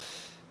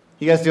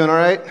You guys doing all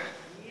right?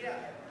 Yeah.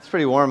 It's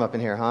pretty warm up in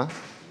here, huh?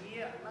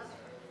 Yeah.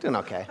 Doing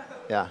okay.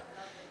 Yeah.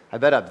 I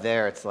bet up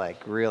there it's like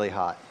really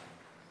hot.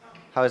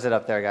 How is it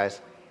up there,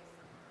 guys?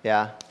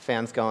 Yeah?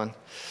 Fans going?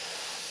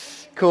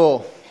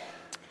 Cool.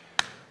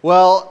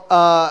 Well,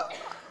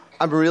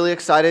 I'm really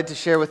excited to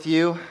share with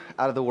you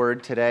out of the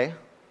Word today.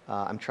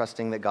 I'm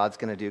trusting that God's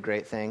going to do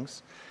great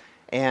things.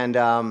 And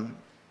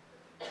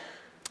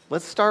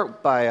let's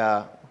start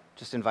by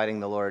just inviting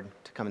the Lord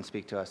to come and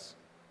speak to us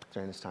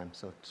during this time.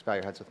 So just bow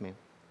your heads with me.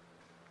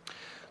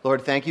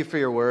 Lord, thank you for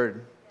your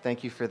Word.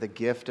 Thank you for the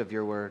gift of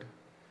your Word.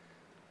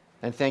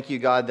 And thank you,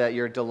 God, that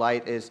your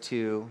delight is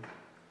to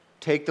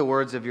take the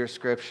words of your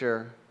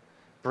Scripture,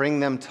 bring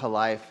them to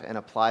life, and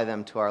apply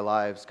them to our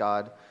lives,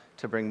 God,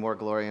 to bring more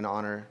glory and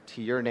honor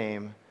to your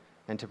name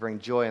and to bring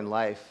joy and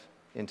life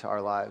into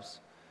our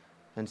lives.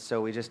 And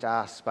so we just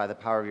ask by the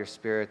power of your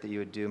Spirit that you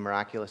would do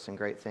miraculous and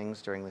great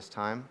things during this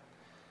time.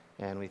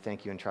 And we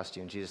thank you and trust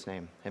you in Jesus'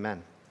 name.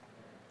 Amen.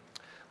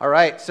 All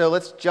right, so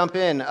let's jump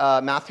in.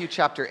 Matthew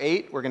chapter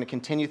 8. We're going to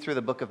continue through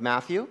the book of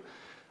Matthew.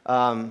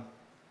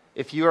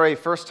 If you are a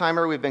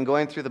first-timer, we've been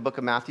going through the book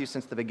of Matthew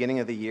since the beginning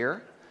of the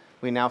year.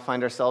 We now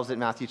find ourselves at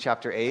Matthew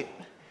chapter 8.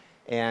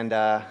 And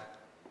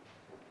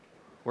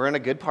we're in a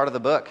good part of the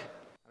book.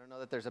 I don't know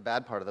that there's a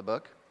bad part of the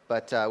book,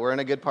 but we're in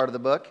a good part of the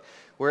book.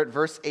 We're at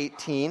verse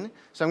 18.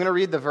 So I'm going to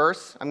read the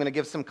verse. I'm going to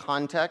give some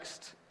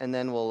context, and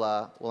then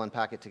we'll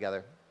unpack it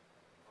together.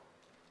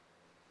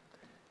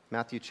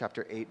 Matthew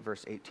chapter 8,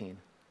 verse 18.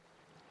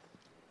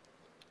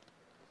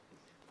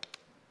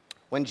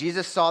 When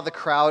Jesus saw the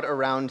crowd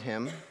around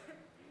him,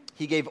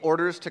 he gave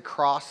orders to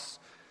cross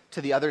to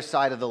the other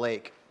side of the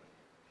lake.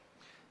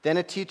 Then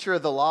a teacher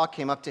of the law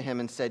came up to him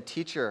and said,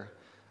 "Teacher,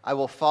 I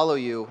will follow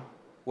you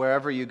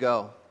wherever you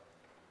go."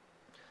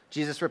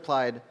 Jesus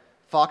replied,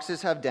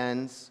 "Foxes have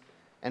dens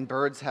and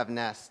birds have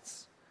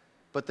nests,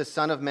 but the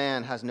Son of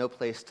Man has no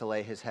place to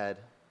lay his head."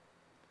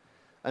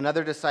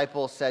 Another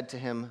disciple said to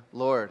him,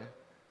 "Lord,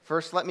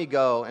 first let me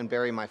go and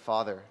bury my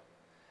father."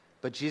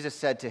 But Jesus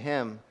said to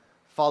him,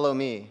 "Follow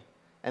me,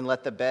 and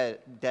let the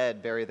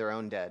dead bury their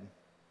own dead."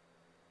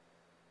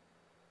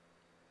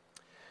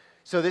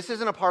 So this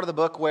isn't a part of the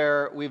book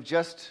where we've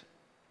just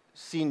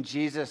seen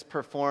Jesus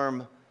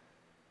perform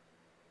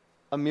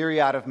a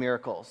myriad of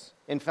miracles.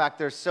 In fact,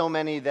 there's so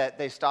many that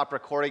they stopped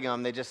recording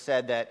them. They just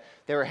said that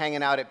they were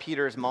hanging out at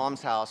Peter's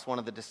mom's house, one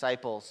of the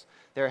disciples.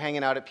 They were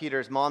hanging out at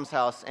Peter's mom's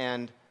house,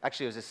 and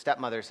actually it was his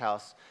stepmother's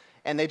house,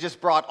 and they just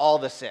brought all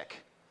the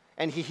sick,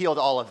 and he healed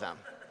all of them.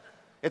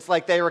 It's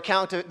like they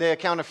account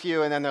a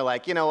few, and then they're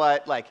like, you know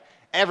what? Like,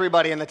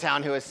 everybody in the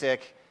town who was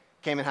sick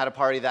came and had a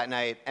party that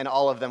night, and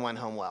all of them went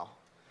home well.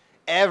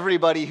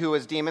 Everybody who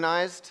was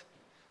demonized,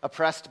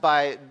 oppressed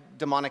by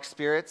demonic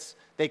spirits,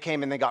 they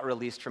came and they got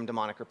released from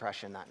demonic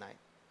oppression that night.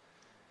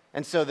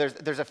 And so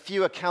there's a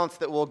few accounts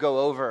that we'll go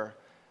over,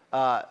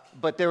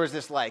 but there was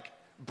this like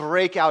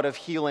breakout of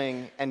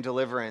healing and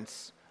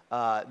deliverance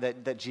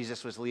that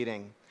Jesus was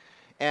leading.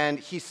 And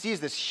he sees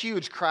this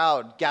huge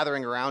crowd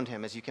gathering around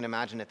him, as you can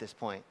imagine at this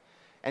point.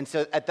 And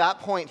so at that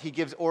point, he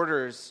gives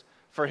orders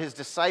for his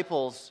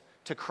disciples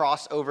to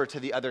cross over to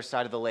the other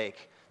side of the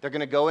lake. They're going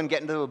to go and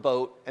get into a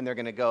boat, and they're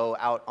going to go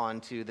out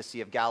onto the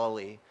Sea of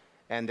Galilee,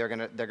 and they're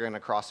going to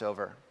cross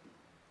over.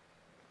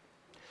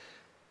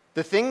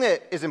 The thing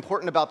that is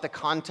important about the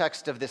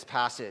context of this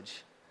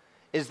passage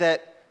is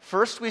that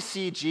first we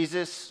see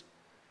Jesus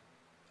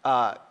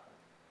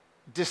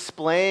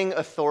displaying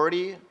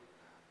authority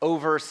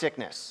over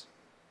sickness.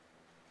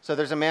 So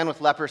there's a man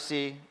with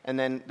leprosy, and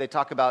then they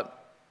talk about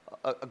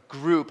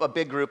a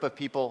big group of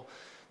people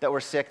that were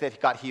sick that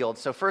got healed.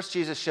 So first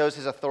Jesus shows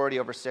his authority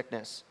over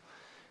sickness.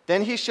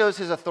 Then he shows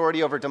his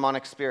authority over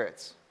demonic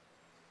spirits.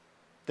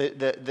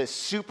 The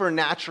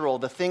supernatural,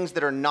 the things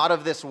that are not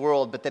of this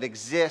world, but that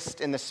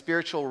exist in the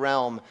spiritual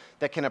realm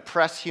that can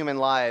oppress human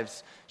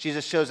lives,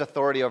 Jesus shows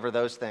authority over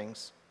those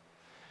things.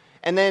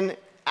 And then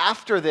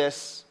after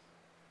this,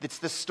 it's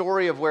the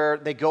story of where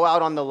they go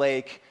out on the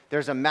lake,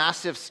 there's a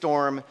massive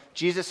storm,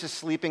 Jesus is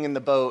sleeping in the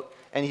boat,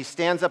 and he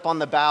stands up on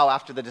the bow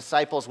after the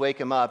disciples wake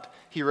him up.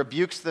 He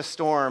rebukes the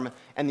storm,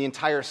 and the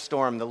entire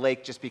storm, the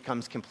lake just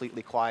becomes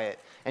completely quiet,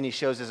 and he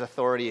shows his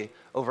authority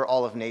over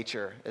all of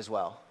nature as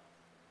well.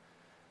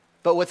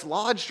 But what's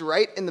lodged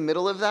right in the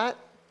middle of that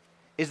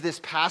is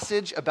this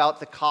passage about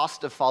the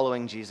cost of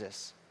following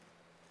Jesus.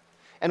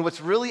 And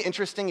what's really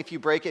interesting, if you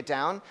break it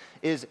down,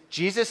 is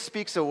Jesus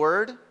speaks a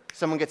word,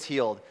 someone gets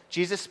healed.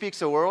 Jesus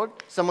speaks a word,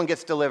 someone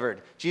gets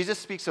delivered. Jesus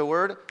speaks a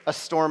word, a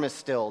storm is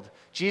stilled.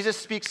 Jesus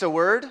speaks a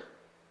word,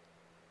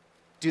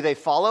 do they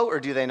follow or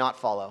do they not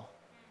follow?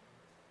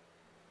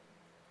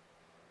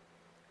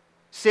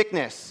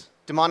 Sickness,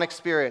 demonic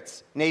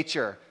spirits,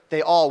 nature,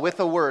 they all, with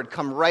a word,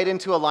 come right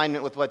into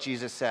alignment with what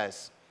Jesus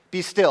says.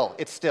 Be still,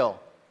 it's still.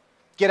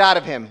 Get out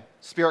of him,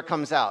 spirit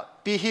comes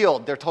out. Be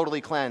healed, they're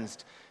totally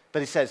cleansed.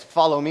 But he says,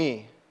 follow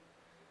me,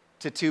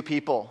 to two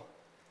people.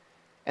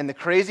 And the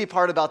crazy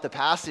part about the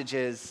passage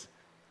is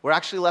we're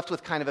actually left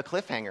with kind of a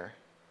cliffhanger.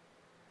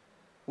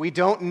 We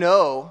don't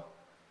know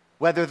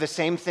whether the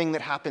same thing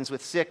that happens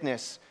with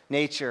sickness,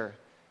 nature,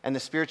 and the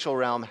spiritual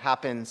realm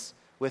happens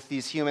with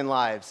these human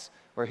lives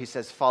where he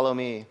says, follow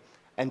me.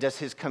 And does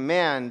his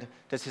command,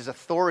 does his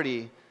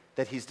authority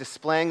that he's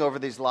displaying over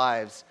these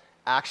lives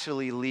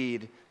actually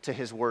lead to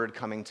his word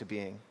coming to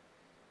being?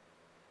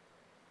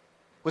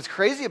 What's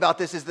crazy about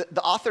this is that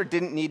the author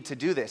didn't need to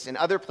do this. In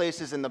other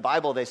places in the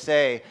Bible, they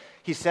say,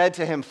 he said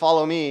to him,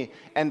 follow me,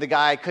 and the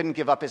guy couldn't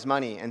give up his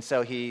money, and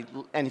so he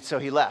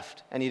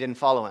left, and he didn't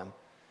follow him.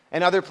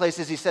 In other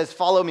places, he says,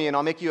 follow me, and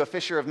I'll make you a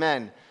fisher of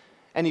men.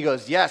 And he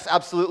goes, yes,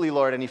 absolutely,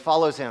 Lord, and he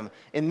follows him.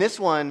 In this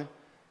one,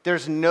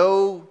 there's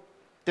no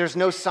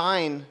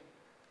sign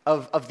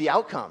of the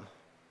outcome.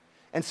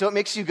 And so it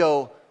makes you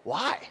go,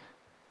 why?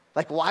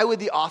 Like, why would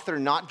the author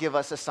not give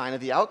us a sign of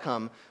the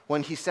outcome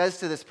when he says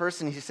to this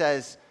person, he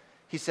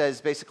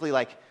says basically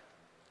like,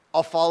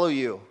 I'll follow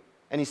you.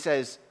 And he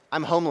says,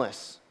 I'm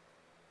homeless.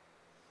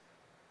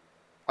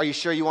 Are you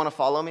sure you want to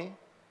follow me?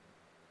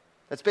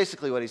 That's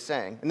basically what he's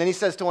saying. And then he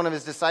says to one of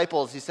his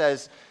disciples, he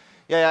says,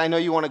 yeah, I know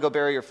you want to go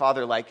bury your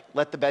father. Like,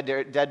 let the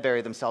dead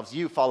bury themselves.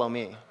 You follow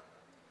me.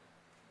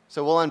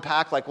 So we'll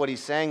unpack like what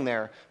he's saying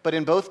there. But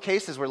in both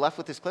cases, we're left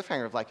with this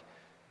cliffhanger of like,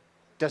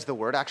 does the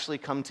word actually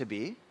come to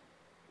be?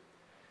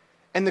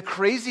 And the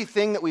crazy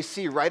thing that we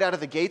see right out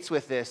of the gates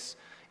with this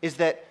is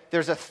that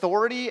there's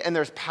authority and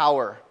there's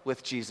power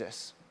with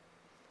Jesus.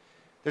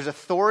 There's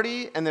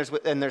authority and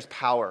there's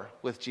power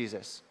with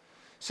Jesus.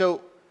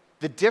 So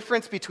the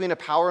difference between a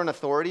power and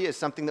authority is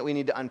something that we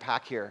need to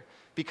unpack here,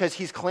 because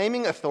he's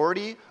claiming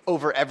authority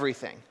over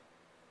everything.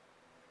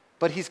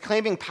 But he's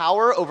claiming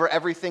power over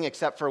everything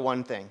except for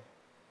one thing.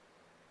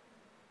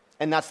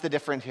 And that's the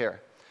difference here.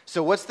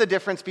 So what's the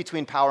difference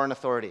between power and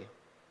authority?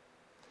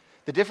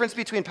 The difference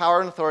between power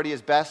and authority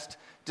is best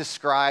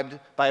described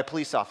by a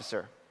police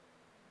officer.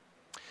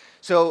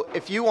 So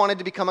if you wanted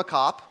to become a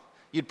cop,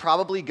 you'd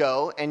probably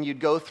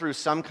go through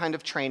some kind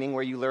of training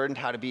where you learned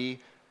how to be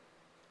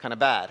kind of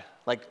bad,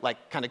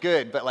 like kind of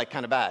good, but like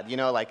kind of bad. You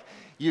know, like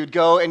you'd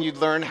go and you'd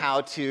learn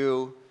how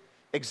to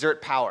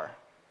exert power,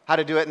 how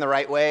to do it in the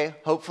right way,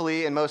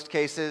 hopefully in most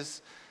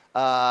cases.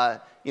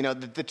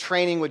 The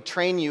training would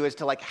train you as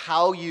to like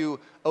how you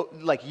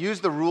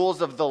use the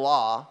rules of the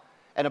law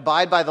and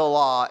abide by the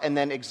law, and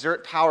then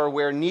exert power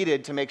where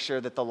needed to make sure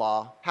that the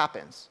law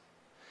happens.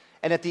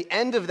 And at the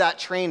end of that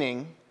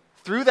training,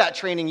 through that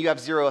training, you have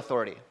zero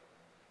authority.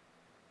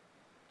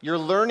 You're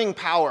learning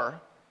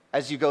power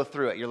as you go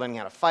through it. You're learning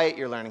how to fight,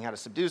 you're learning how to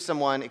subdue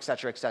someone, et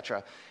cetera, et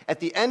cetera. At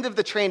the end of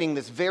the training,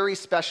 this very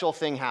special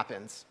thing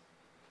happens.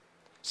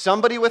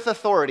 Somebody with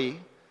authority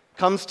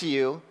comes to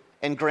you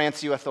and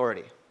grants you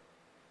authority.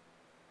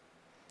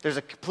 There's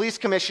a police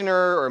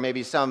commissioner or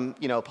maybe some,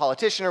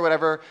 politician or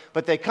whatever,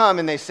 but they come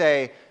and they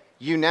say,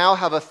 you now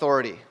have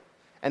authority,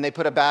 and they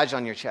put a badge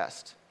on your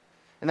chest.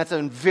 And that's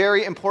a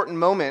very important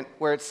moment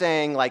where it's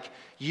saying, like,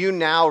 you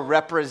now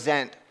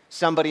represent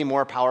somebody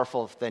more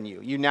powerful than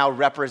you. You now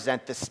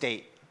represent the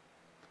state.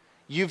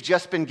 You've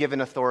just been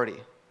given authority.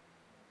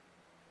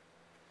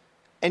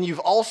 And you've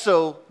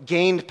also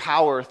gained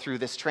power through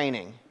this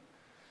training.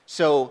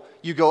 So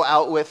you go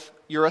out with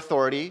your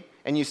authority,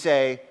 and you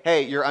say,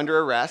 hey, you're under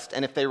arrest,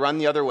 and if they run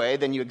the other way,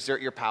 then you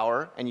exert your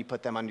power, and you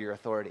put them under your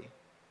authority.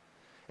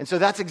 And so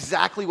that's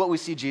exactly what we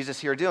see Jesus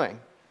here doing.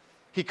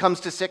 He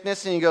comes to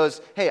sickness, and he goes,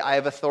 hey, I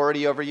have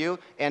authority over you,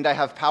 and I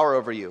have power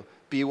over you.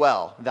 Be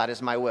well, that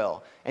is my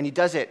will. And he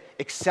does it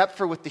except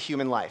for with the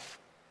human life.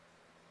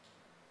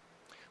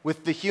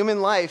 With the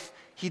human life,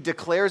 he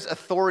declares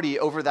authority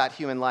over that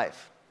human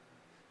life.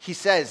 He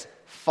says,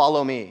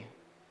 follow me.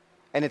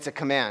 And it's a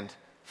command,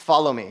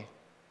 follow me.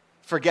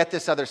 Forget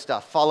this other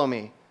stuff. Follow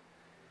me.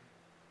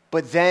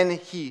 But then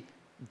he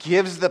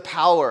gives the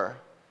power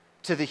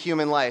to the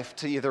human life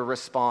to either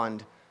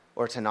respond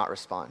or to not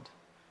respond.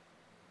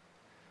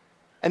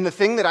 And the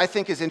thing that I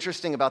think is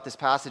interesting about this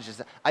passage is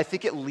that I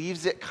think it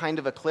leaves it kind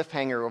of a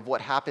cliffhanger of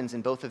what happens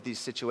in both of these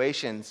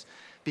situations,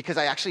 because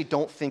I actually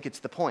don't think it's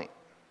the point.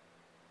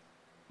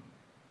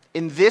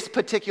 In this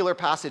particular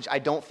passage, I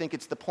don't think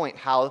it's the point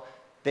how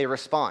they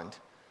respond.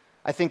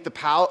 I think the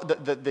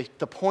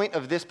point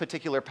of this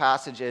particular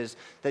passage is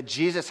that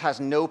Jesus has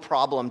no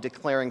problem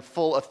declaring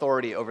full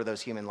authority over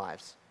those human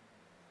lives.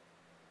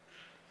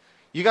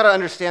 You got to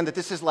understand that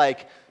this is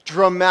like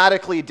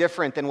dramatically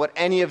different than what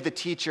any of the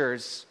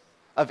teachers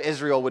of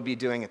Israel would be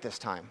doing at this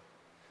time.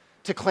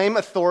 To claim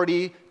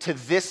authority to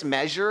this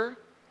measure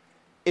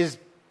is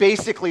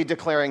basically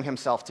declaring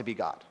himself to be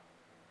God.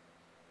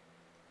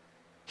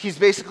 He's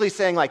basically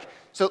saying, like,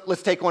 so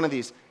let's take one of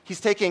these.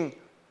 He's taking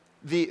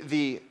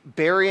the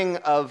burying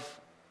of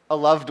a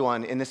loved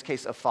one, in this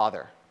case, a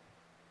father.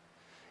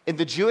 In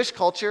the Jewish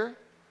culture,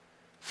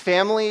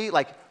 family,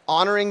 like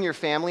honoring your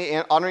family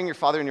and honoring your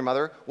father and your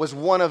mother was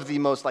one of the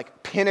most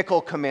like pinnacle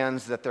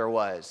commands that there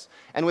was.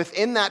 And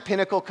within that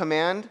pinnacle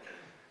command,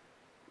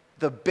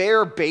 the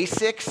bare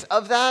basics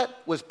of that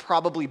was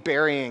probably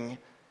burying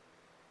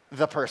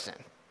the person.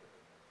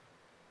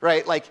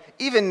 Right? Like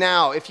even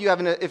now, if you have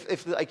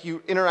if like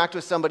you interact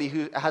with somebody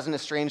who has an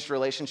estranged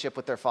relationship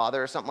with their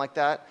father or something like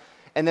that,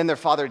 and then their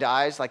father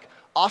dies, like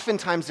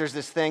oftentimes there's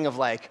this thing of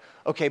like,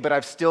 okay, but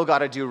I've still got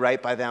to do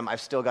right by them.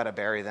 I've still got to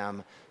bury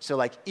them. So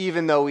like,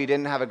 even though we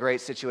didn't have a great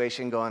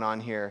situation going on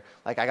here,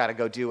 like I got to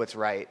go do what's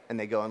right. And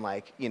they go and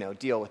like,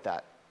 deal with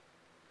that.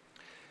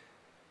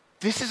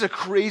 This is a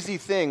crazy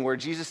thing where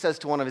Jesus says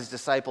to one of his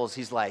disciples,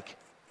 he's like,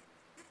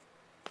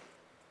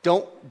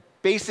 don't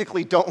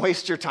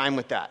waste your time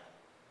with that.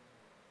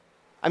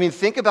 I mean,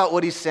 think about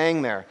what he's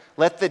saying there.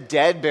 Let the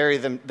dead bury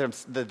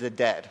the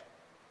dead.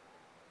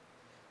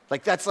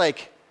 Like that's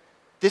like,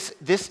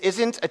 this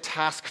isn't a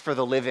task for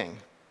the living.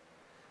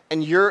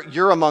 And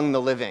you're among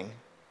the living.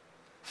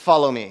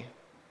 Follow me.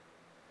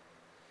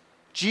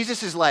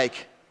 Jesus is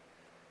like,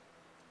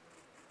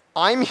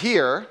 I'm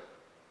here.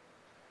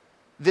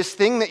 This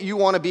thing that you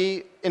want to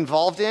be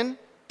involved in,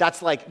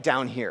 that's like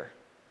down here.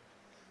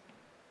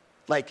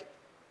 Like,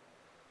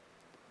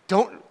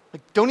 don't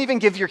even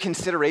give your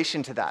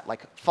consideration to that.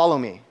 Like, follow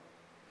me.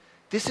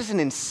 This is an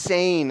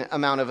insane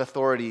amount of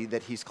authority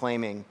that he's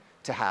claiming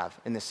to have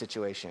in this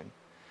situation.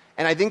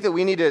 And I think that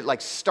we need to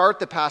like start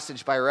the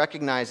passage by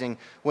recognizing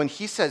when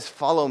he says,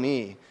 follow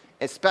me,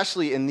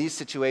 especially in these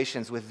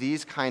situations with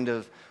these kinds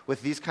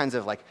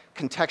of like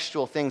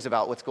contextual things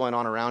about what's going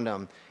on around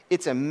him,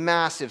 it's a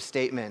massive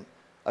statement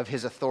of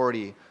his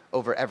authority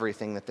over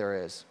everything that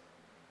there is.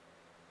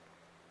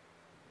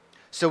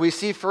 So we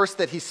see first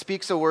that he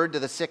speaks a word to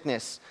the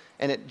sickness,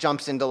 and it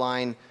jumps into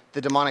line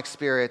the demonic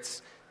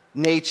spirits,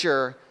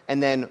 nature,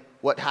 and then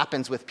what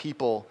happens with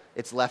people.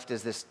 It's left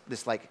as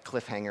this like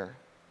cliffhanger.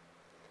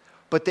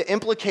 But the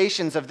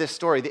implications of this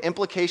story, the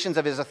implications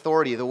of his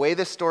authority, the way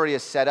this story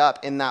is set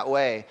up in that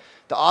way,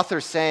 the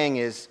author's saying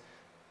is,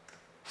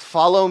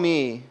 follow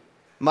me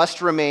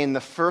must remain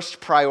the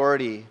first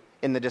priority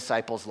in the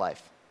disciple's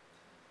life.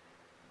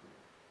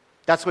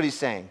 That's what he's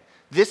saying.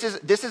 This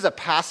is a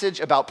passage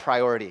about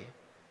priority.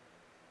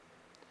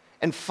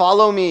 And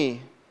follow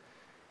me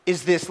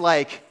is this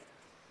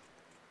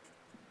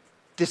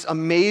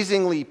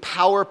amazingly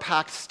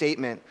power-packed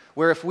statement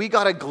where if we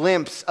got a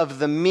glimpse of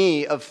the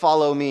me of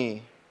follow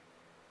me,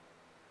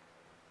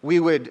 we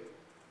would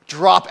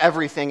drop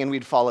everything and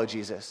we'd follow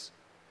Jesus.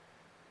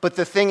 But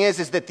the thing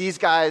is that these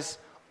guys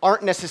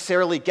aren't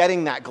necessarily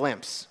getting that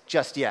glimpse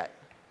just yet.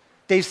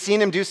 They've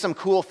seen him do some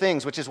cool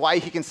things, which is why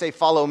he can say,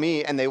 follow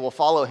me, and they will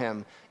follow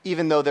him,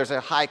 even though there's a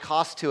high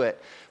cost to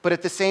it. But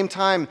at the same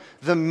time,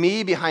 the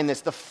me behind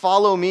this, the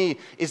follow me,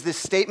 is this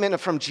statement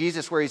from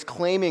Jesus where he's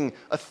claiming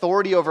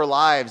authority over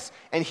lives,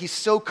 and he's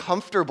so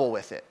comfortable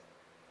with it.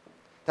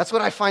 That's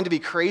what I find to be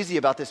crazy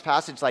about this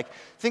passage. Like,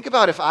 think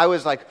about if I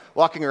was like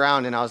walking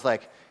around and I was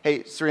like,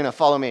 hey, Serena,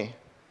 follow me.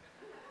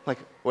 Like,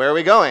 where are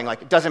we going?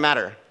 Like, it doesn't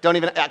matter. Don't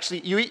even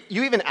actually, you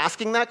even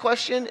asking that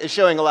question is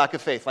showing a lack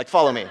of faith. Like,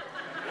 follow me.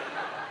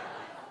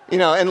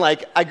 And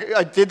like,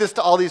 I did this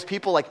to all these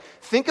people. Like,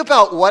 think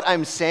about what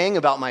I'm saying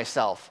about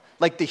myself.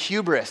 Like the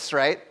hubris,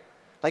 right?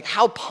 Like,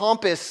 how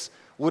pompous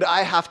would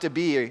I have to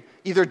be?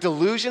 Either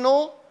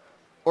delusional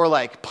or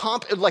like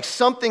like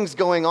something's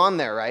going on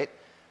there, right?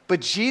 But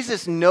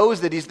Jesus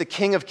knows that he's the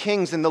King of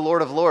Kings and the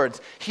Lord of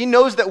Lords. He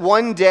knows that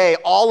one day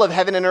all of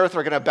heaven and earth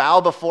are going to bow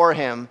before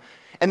him,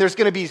 and there's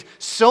going to be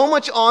so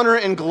much honor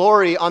and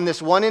glory on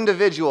this one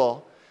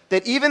individual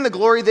that even the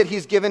glory that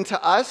he's given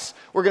to us,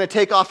 we're going to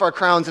take off our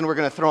crowns and we're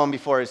going to throw them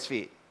before his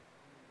feet.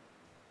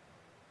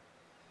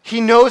 He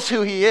knows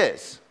who he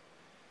is.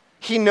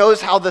 He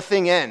knows how the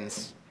thing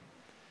ends.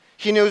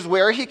 He knows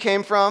where he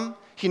came from.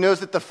 He knows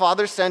that the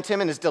Father sent him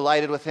and is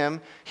delighted with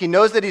him. He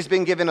knows that he's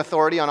been given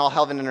authority on all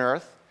heaven and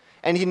earth.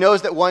 And he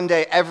knows that one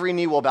day every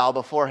knee will bow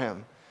before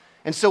him.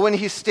 And so when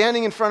he's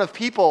standing in front of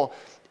people,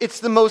 it's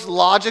the most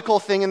logical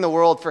thing in the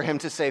world for him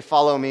to say,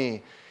 follow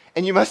me.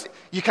 And you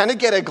kind of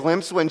get a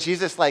glimpse when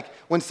Jesus, like,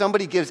 when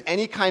somebody gives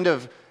any kind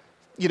of,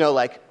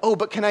 oh,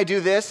 but can I do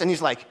this? And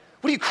he's like,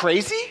 what are you,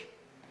 crazy?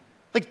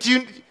 Like,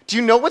 do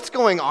you know what's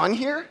going on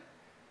here?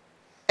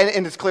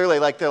 And it's clearly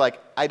like, they're like,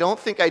 I don't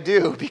think I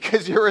do,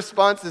 because your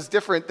response is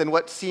different than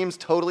what seems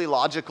totally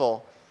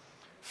logical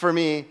for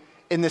me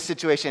in this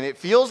situation. It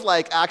feels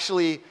like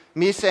actually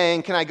me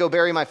saying, can I go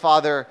bury my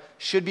father,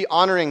 should be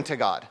honoring to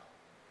God.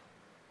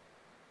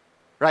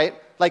 Right?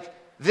 Like,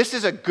 this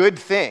is a good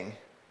thing,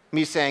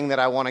 me saying that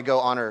I want to go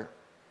honor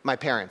my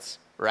parents,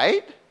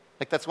 right?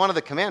 Like, that's one of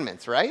the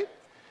commandments, right?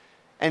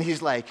 And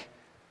he's like,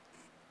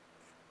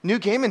 new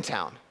game in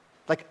town.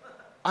 Like,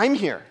 I'm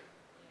here.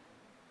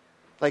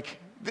 Like,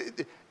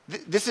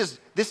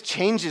 this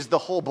changes the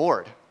whole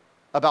board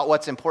about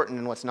what's important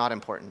and what's not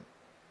important.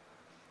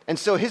 And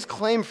so his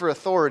claim for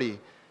authority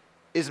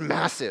is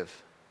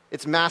massive.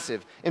 It's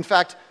massive. In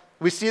fact,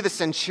 we see the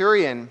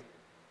centurion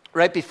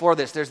right before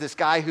this. There's this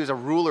guy who's a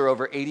ruler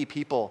over 80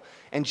 people,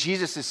 and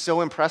Jesus is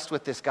so impressed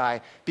with this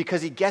guy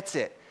because he gets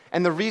it.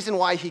 And the reason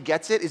why he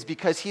gets it is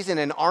because he's in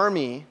an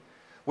army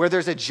where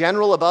there's a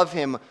general above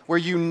him where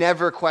you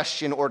never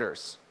question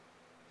orders.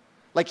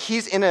 Like,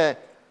 he's in a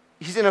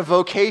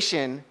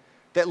vocation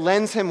that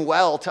lends him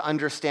well to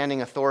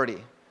understanding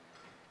authority.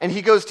 And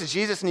he goes to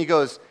Jesus and he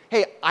goes,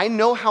 hey, I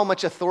know how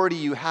much authority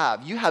you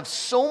have. You have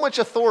so much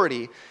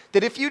authority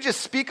that if you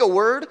just speak a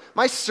word,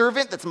 my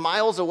servant that's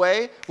miles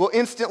away will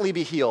instantly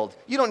be healed.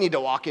 You don't need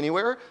to walk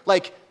anywhere.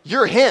 Like,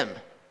 you're him.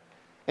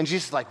 And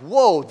Jesus is like,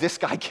 whoa, this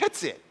guy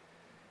gets it.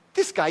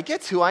 This guy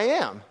gets who I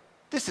am.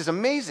 This is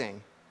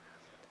amazing.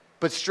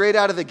 But straight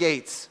out of the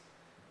gates,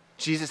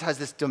 Jesus has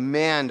this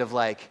demand of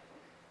like,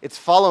 it's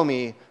follow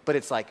me, but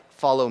it's like,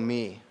 follow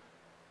me.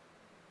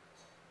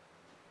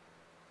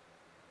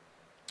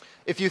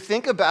 If you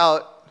think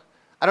about,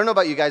 I don't know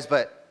about you guys,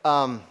 but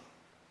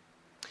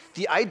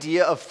the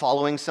idea of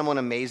following someone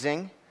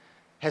amazing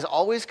has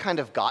always kind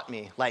of got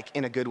me, like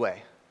in a good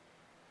way.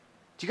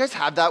 Do you guys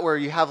have that where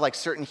you have like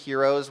certain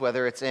heroes,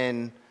 whether it's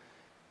in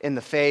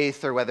the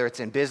faith or whether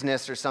it's in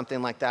business or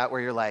something like that, where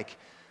you're like,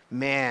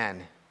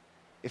 man,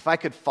 if I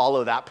could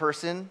follow that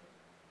person,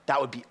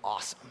 that would be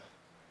awesome.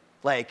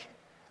 Like,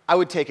 I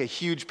would take a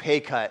huge pay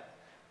cut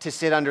to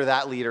sit under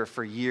that leader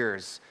for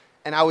years.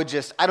 And I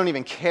don't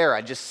even care.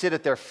 I'd just sit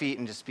at their feet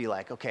and just be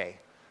like, okay,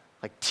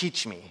 like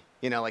teach me.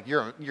 You know, like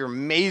you're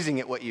amazing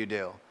at what you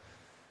do.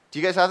 Do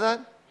you guys have that?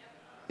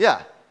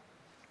 Yeah.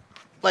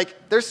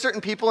 Like there's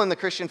certain people in the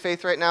Christian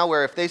faith right now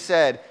where if they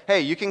said,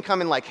 hey, you can come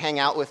and like hang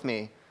out with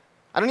me.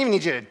 I don't even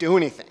need you to do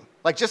anything.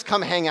 Like just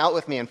come hang out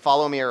with me and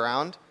follow me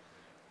around.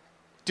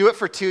 Do it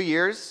for 2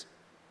 years.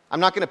 I'm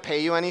not going to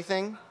pay you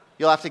anything.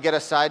 You'll have to get a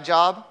side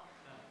job.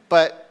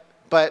 But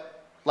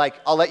like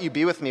I'll let you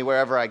be with me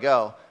wherever I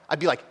go. I'd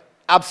be like,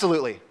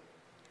 absolutely.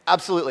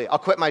 I'll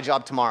quit my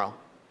job tomorrow.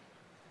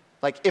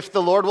 Like, if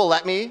the Lord will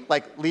let me,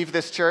 like, leave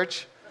this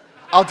church,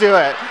 I'll do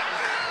it.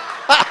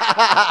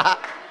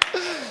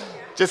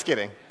 Just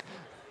kidding.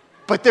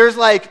 But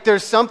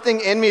there's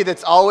something in me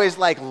that's always,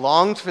 like,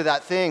 longed for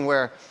that thing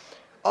where,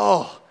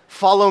 oh,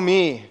 follow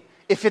me.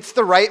 If it's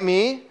the right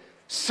me,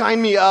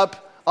 sign me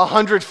up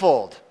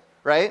 100-fold,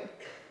 right?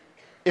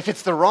 If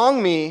it's the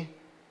wrong me,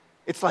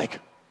 it's like,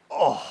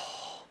 oh.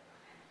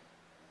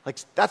 Like,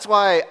 that's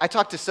why I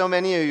talk to so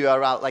many of you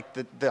about, like,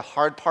 the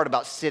hard part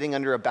about sitting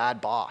under a bad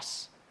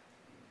boss.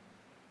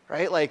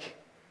 Right? Like,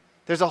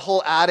 there's a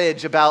whole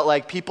adage about,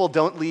 like, people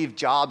don't leave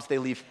jobs, they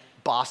leave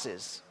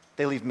bosses.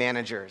 They leave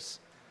managers.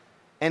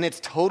 And it's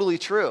totally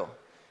true.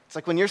 It's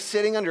like when you're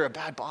sitting under a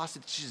bad boss,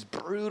 it's just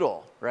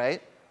brutal,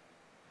 right?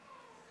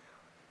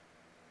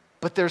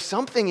 But there's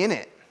something in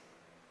it.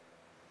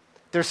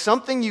 There's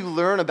something you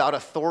learn about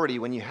authority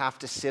when you have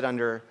to sit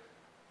under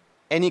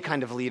any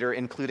kind of leader,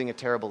 including a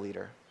terrible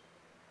leader.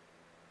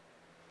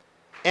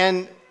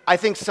 And I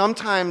think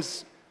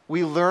sometimes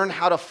we learn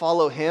how to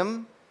follow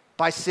him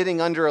by sitting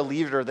under a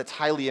leader that's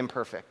highly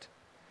imperfect.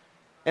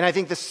 And I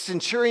think the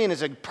centurion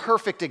is a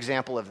perfect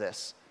example of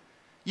this.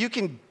 You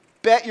can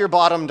bet your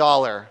bottom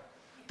dollar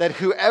that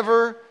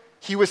whoever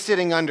he was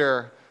sitting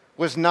under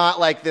was not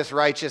like this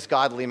righteous,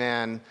 godly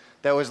man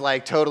that was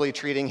like totally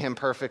treating him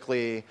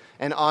perfectly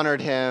and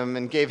honored him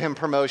and gave him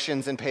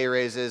promotions and pay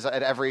raises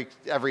at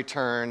every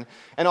turn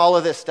and all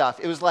of this stuff.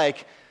 It was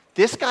like,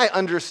 this guy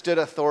understood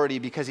authority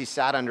because he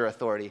sat under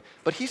authority,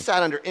 but he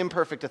sat under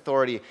imperfect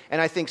authority.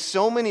 And I think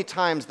so many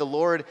times the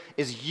Lord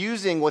is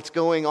using what's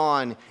going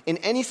on in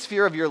any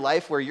sphere of your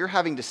life where you're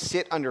having to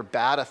sit under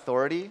bad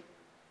authority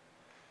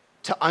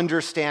to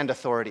understand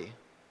authority,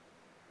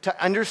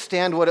 to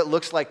understand what it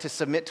looks like to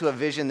submit to a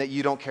vision that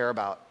you don't care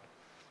about,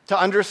 to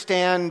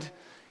understand,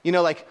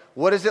 like,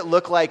 what does it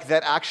look like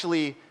that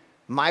actually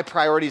my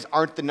priorities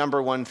aren't the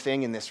number one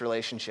thing in this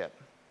relationship.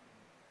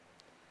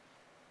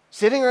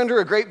 Sitting under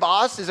a great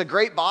boss is a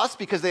great boss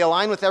because they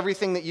align with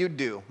everything that you'd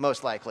do,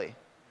 most likely.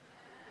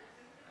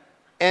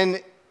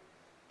 And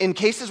in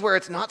cases where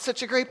it's not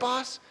such a great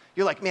boss,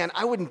 you're like, man,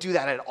 I wouldn't do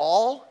that at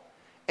all.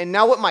 And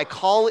now what my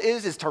call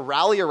is to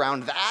rally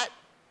around that?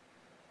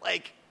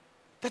 Like,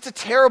 that's a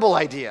terrible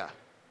idea.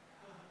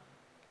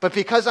 But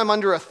because I'm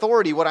under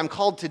authority, what I'm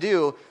called to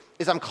do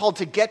is I'm called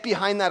to get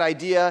behind that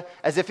idea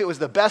as if it was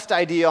the best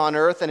idea on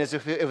earth and as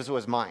if it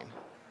was mine.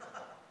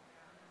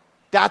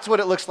 That's what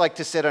it looks like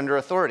to sit under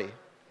authority.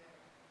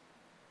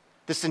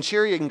 The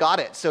centurion got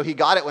it. So he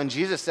got it when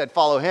Jesus said,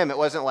 follow him. It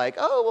wasn't like,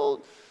 oh,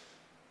 well,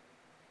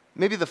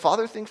 maybe the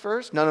Father thing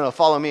first? No,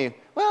 follow me.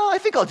 Well, I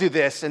think I'll do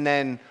this, and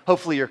then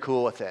hopefully you're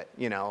cool with it,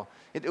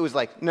 It was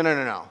like,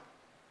 no.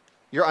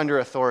 You're under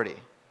authority.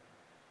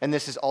 And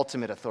this is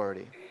ultimate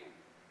authority.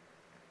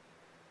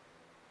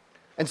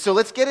 And so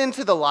let's get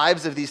into the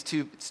lives of these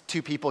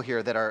two people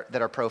here that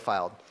are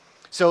profiled.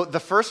 So the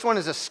first one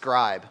is a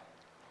scribe.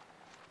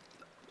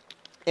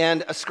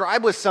 And a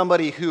scribe was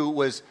somebody who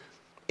was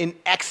an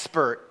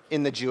expert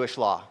in the Jewish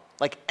law,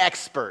 like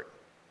expert.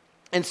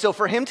 And so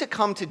for him to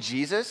come to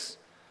Jesus,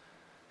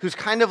 who's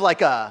kind of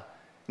like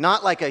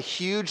not like a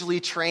hugely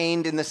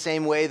trained in the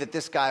same way that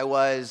this guy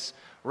was,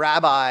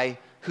 rabbi,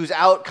 who's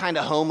out kind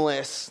of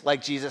homeless,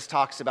 like Jesus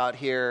talks about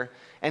here,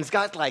 and he's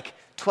got like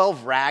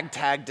 12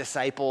 ragtag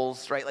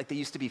disciples, right? Like they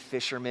used to be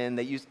fishermen.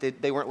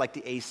 They weren't like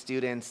the A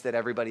students that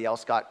everybody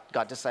else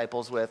got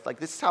disciples with. Like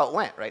this is how it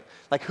went, right?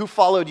 Like who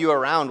followed you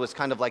around was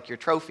kind of like your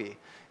trophy.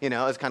 You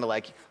know, it's kind of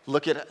like,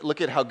 look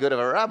at how good of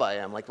a rabbi I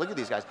am. Like, look at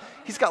these guys.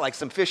 He's got like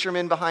some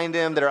fishermen behind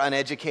him that are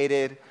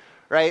uneducated,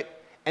 right?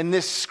 And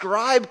this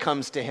scribe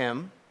comes to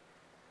him,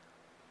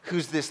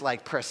 who's this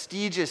like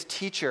prestigious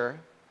teacher,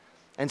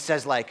 and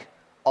says like,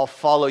 I'll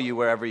follow you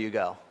wherever you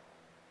go.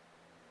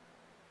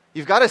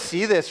 You've got to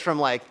see this from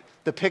like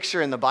the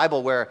picture in the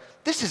Bible where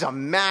this is a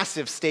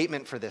massive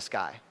statement for this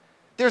guy.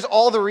 There's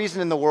all the reason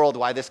in the world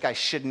why this guy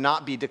should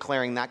not be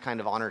declaring that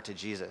kind of honor to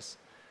Jesus.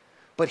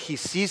 But he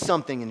sees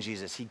something in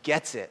Jesus. He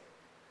gets it.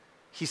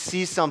 He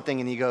sees something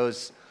and he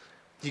goes,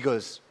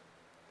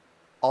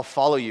 I'll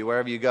follow you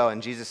wherever you go.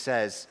 And Jesus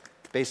says,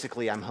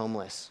 basically, I'm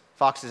homeless.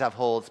 Foxes have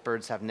holes,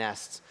 birds have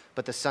nests,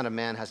 but the Son of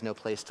Man has no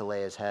place to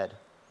lay his head.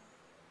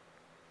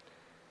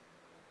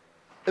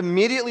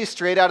 Immediately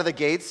straight out of the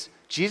gates,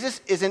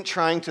 Jesus isn't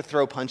trying to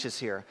throw punches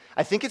here.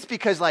 I think it's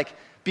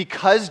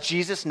because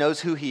Jesus knows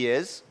who he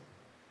is,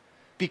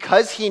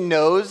 because he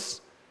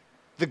knows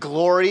the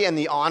glory and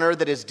the honor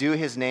that is due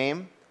his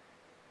name,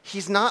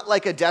 he's not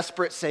like a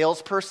desperate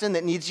salesperson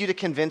that needs you to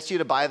convince you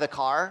to buy the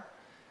car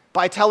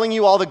by telling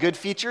you all the good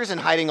features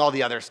and hiding all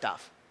the other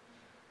stuff.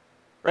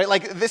 Right?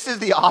 Like, this is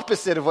the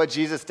opposite of what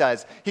Jesus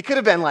does. He could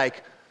have been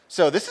like,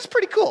 so this is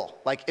pretty cool.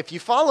 Like, if you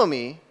follow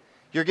me,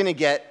 you're going to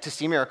get to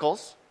see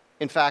miracles.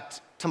 In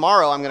fact,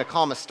 tomorrow I'm going to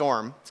calm a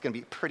storm. It's going to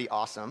be pretty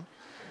awesome.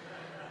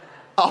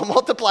 I'll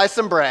multiply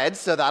some bread,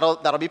 so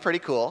that'll be pretty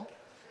cool.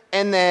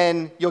 And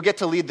then you'll get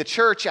to lead the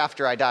church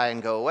after I die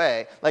and go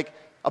away. Like,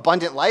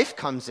 abundant life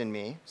comes in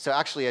me. So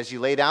actually, as you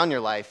lay down your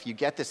life, you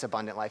get this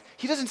abundant life.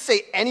 He doesn't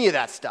say any of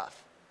that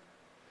stuff.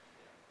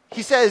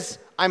 He says,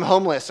 I'm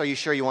homeless. Are you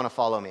sure you want to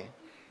follow me?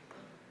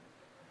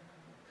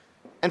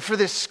 And for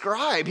this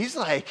scribe, he's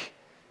like,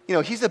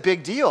 he's a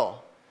big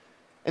deal.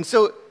 And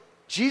so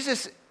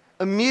Jesus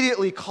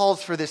immediately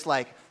calls for this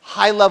like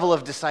high level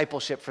of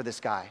discipleship for this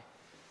guy.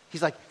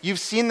 He's like, you've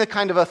seen the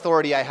kind of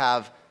authority I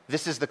have.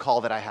 This is the call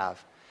that I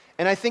have.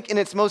 And I think in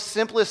its most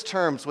simplest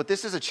terms, what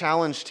this is a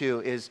challenge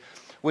to is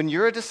when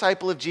you're a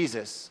disciple of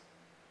Jesus,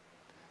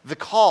 the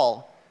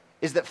call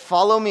is that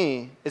follow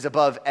me is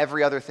above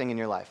every other thing in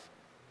your life.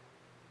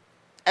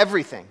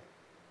 Everything.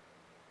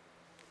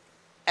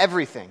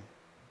 Everything.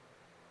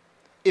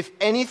 If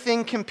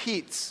anything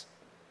competes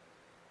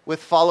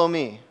with follow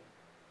me,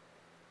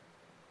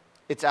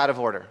 it's out of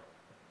order.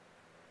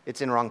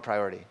 It's in wrong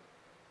priority.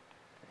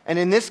 And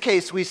in this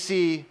case, we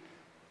see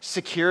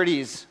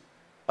securities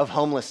of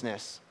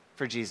homelessness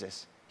for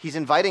Jesus. He's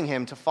inviting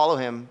him to follow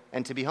him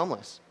and to be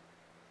homeless.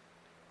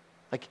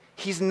 Like,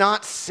 he's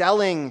not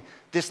selling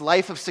this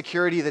life of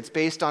security that's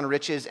based on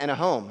riches and a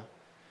home.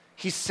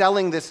 He's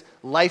selling this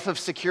life of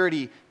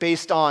security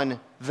based on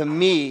the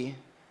me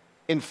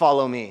in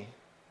follow me.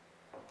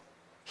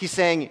 He's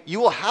saying,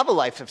 you will have a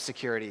life of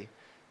security,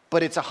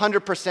 but it's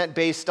 100%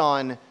 based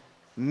on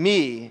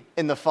me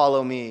in the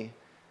follow me,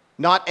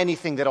 not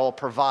anything that I'll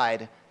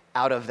provide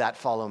out of that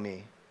follow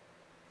me.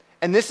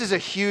 And this is a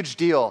huge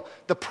deal.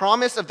 The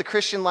promise of the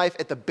Christian life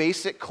at the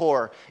basic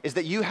core is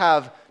that you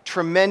have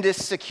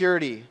tremendous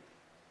security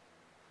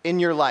in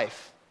your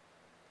life.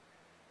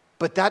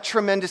 But that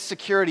tremendous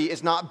security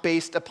is not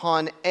based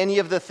upon any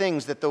of the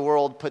things that the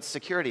world puts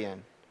security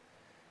in.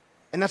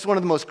 And that's one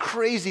of the most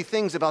crazy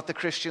things about the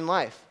Christian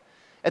life.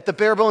 At the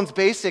bare bones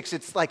basics,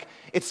 it's like,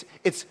 it's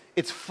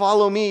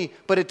follow me,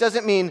 but it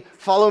doesn't mean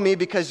follow me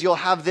because you'll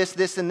have this,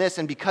 this, and this,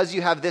 and because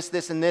you have this,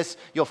 this, and this,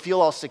 you'll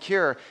feel all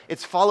secure.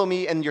 It's follow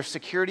me, and your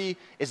security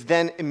is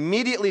then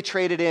immediately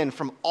traded in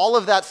from all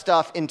of that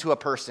stuff into a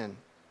person.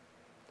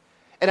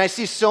 And I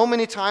see so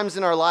many times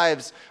in our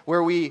lives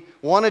where we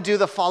want to do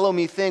the follow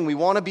me thing, we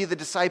want to be the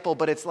disciple,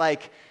 but it's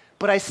like,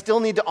 but I still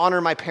need to honor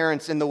my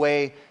parents in the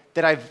way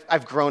that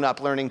I've grown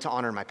up learning to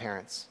honor my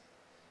parents.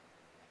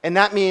 And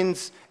that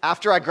means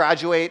after I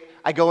graduate,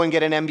 I go and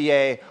get an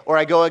MBA, or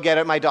I go and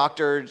get my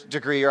doctor's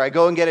degree, or I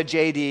go and get a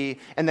JD,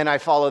 and then I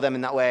follow them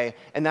in that way.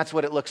 And that's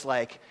what it looks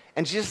like.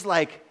 And just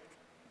like,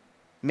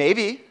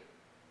 maybe,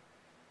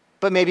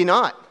 but maybe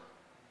not.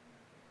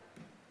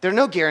 There are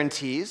no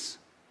guarantees.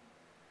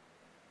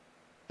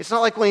 It's not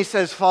like when he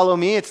says, follow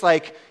me, it's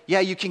like, yeah,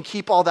 you can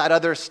keep all that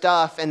other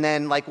stuff, and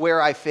then like where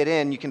I fit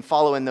in, you can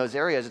follow in those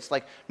areas. It's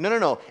like,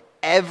 no.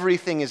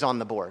 Everything is on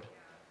the board.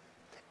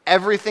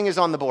 Everything is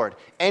on the board.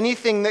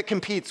 Anything that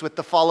competes with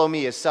the follow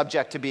me is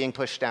subject to being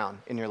pushed down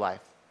in your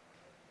life.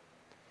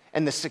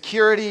 And the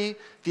security,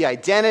 the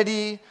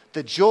identity,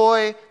 the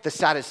joy, the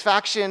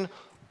satisfaction,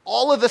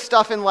 all of the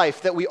stuff in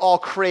life that we all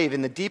crave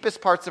in the deepest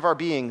parts of our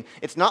being,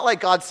 it's not like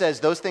God says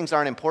those things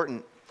aren't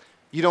important.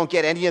 You don't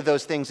get any of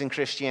those things in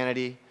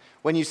Christianity.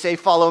 When you say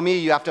follow me,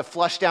 you have to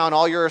flush down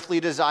all your earthly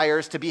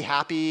desires to be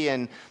happy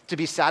and to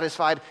be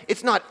satisfied.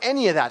 It's not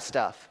any of that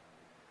stuff.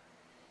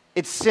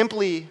 It's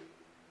simply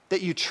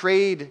that you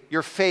trade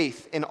your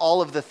faith in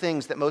all of the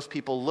things that most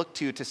people look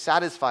to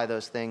satisfy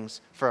those things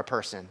for a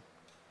person.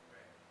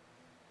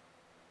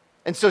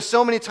 And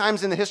so many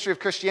times in the history of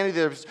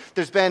Christianity,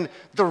 there's been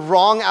the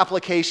wrong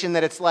application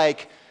that it's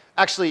like,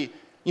 actually,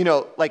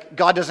 like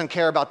God doesn't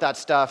care about that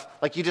stuff.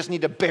 Like you just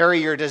need to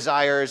bury your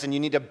desires, and you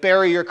need to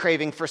bury your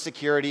craving for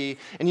security,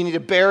 and you need to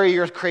bury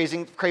your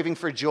craving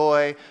for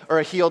joy or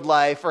a healed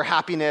life or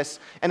happiness.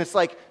 And it's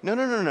like,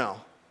 no.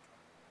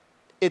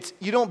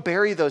 You don't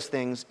bury those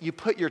things. You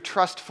put your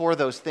trust for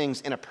those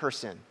things in a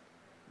person.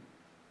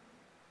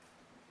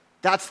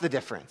 That's the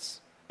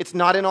difference. It's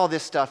not in all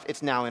this stuff.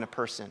 It's now in a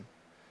person.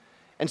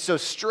 And so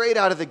straight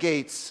out of the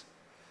gates,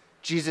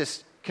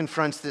 Jesus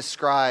confronts this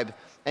scribe,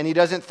 and he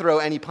doesn't throw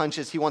any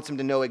punches. He wants him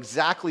to know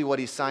exactly what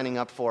he's signing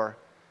up for.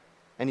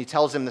 And he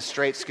tells him the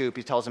straight scoop.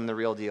 He tells him the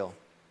real deal.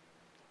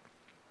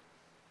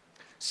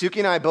 Suki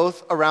and I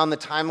both, around the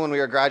time when we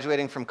were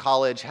graduating from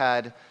college,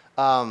 had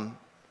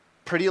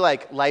pretty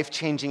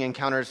life-changing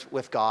encounters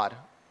with God.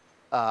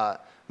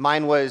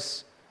 Mine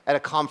was at a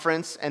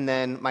conference, and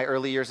then my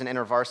early years in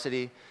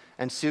InterVarsity,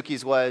 and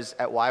Suki's was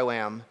at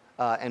YWAM,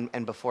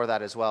 and before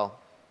that as well.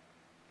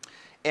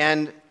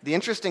 And the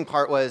interesting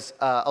part was,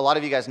 a lot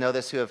of you guys know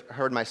this who have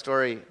heard my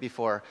story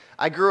before.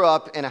 I grew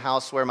up in a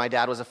house where my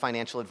dad was a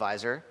financial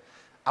advisor.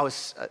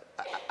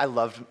 I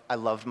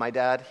loved my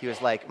dad. He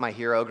was like my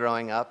hero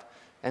growing up.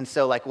 And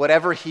so like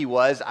whatever he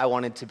was, I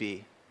wanted to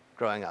be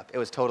growing up. It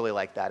was totally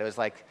like that. It was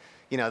like,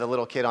 the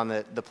little kid on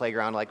the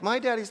playground, like, my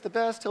daddy's the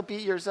best, he'll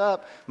beat yours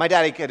up. My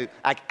daddy could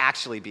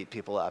actually beat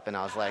people up, and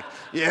I was like,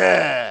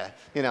 yeah,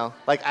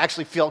 I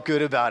actually felt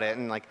good about it.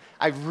 And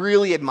I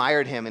really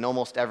admired him in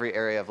almost every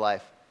area of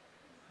life.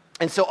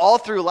 And so all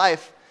through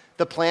life,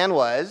 the plan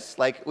was,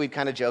 we'd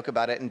kind of joke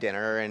about it in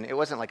dinner, and it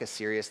wasn't a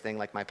serious thing,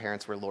 my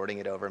parents were lording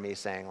it over me,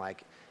 saying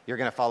you're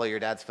going to follow your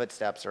dad's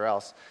footsteps or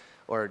else,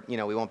 or, we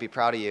won't be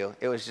proud of you.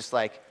 It was just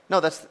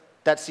no,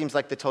 that seems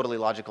like the totally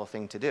logical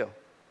thing to do.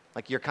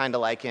 You're kind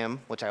of like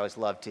him, which I always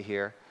love to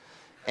hear.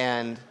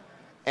 And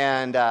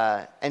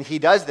he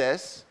does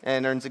this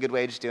and earns a good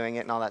wage doing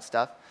it and all that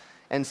stuff.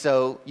 And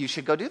so you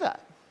should go do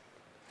that.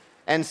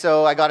 And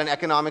so I got an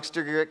economics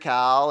degree at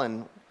Cal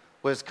and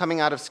was coming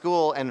out of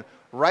school. And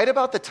right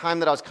about the time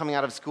that I was coming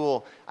out of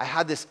school, I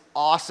had this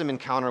awesome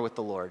encounter with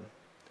the Lord.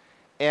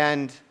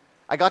 And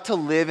I got to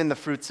live in the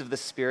fruits of the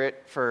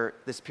Spirit for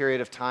this period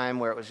of time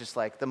where it was just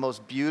the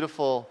most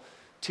beautiful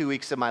 2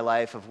 weeks of my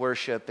life of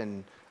worship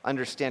and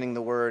understanding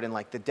the word, and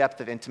the depth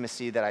of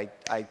intimacy that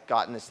I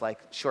got in this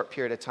short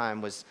period of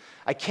time was,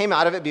 I came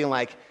out of it being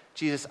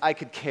Jesus, I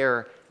couldn't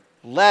care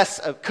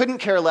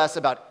less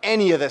about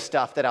any of the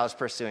stuff that I was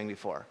pursuing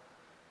before.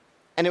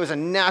 And it was a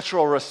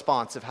natural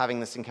response of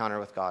having this encounter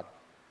with God.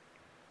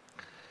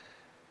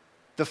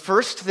 The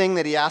first thing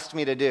that he asked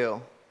me to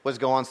do was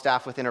go on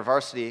staff with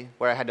InterVarsity,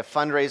 where I had to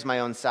fundraise my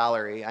own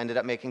salary. I ended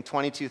up making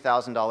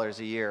 $22,000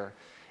 a year,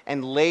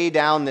 and lay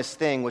down this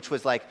thing, which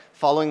was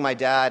following my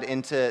dad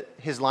into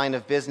his line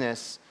of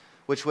business,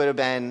 which would have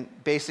been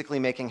basically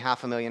making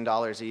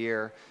 $500,000 a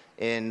year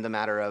in the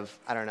matter of,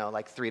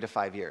 3 to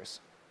 5 years.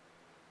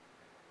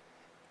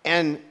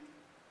 And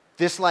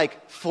this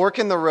fork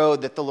in the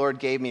road that the Lord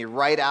gave me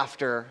right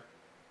after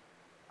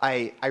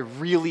I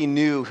really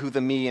knew who the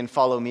me and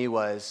follow me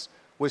was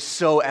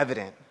so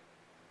evident.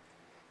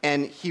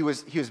 And he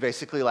was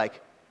basically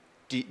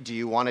do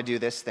you want to do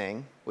this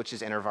thing, which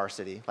is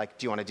InterVarsity?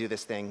 Do you want to do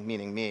this thing,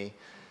 meaning me?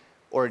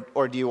 Or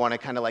do you want to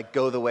kind of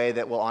go the way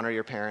that will honor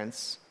your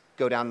parents,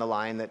 go down the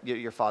line that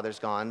your father's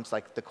gone? It's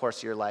the course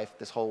of your life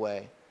this whole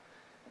way.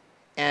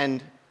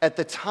 And at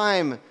the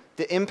time,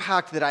 the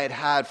impact that I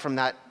had from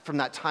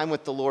that time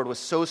with the Lord was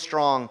so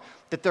strong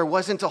that there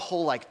wasn't a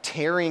whole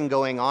tearing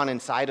going on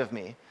inside of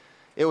me.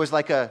 It was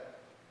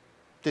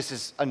this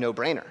is a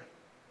no-brainer.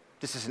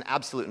 This is an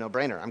absolute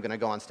no-brainer. I'm going to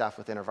go on staff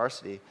with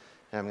InterVarsity,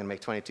 and I'm going to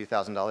make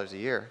 $22,000 a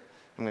year.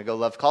 I'm going to go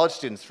love college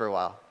students for a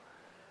while.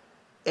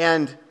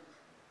 And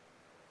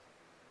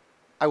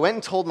I went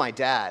and told my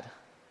dad,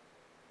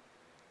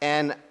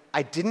 and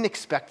I didn't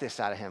expect this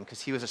out of him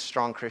because he was a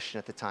strong Christian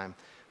at the time,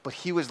 but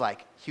he was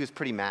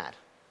pretty mad.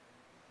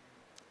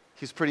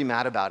 He was pretty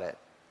mad about it.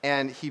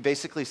 And he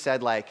basically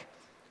said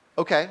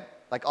okay,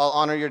 I'll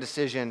honor your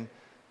decision,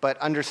 but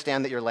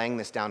understand that you're laying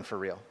this down for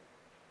real.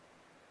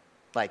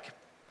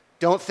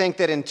 Don't think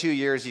that in 2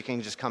 years you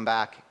can just come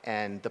back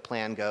and the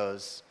plan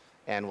goes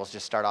and we'll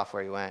just start off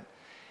where you went.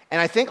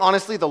 And I think,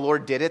 honestly, the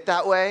Lord did it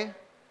that way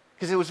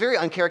because it was very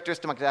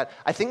uncharacteristic of my dad.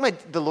 I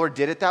think the Lord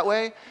did it that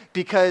way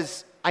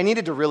because I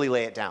needed to really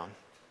lay it down.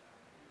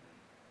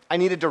 I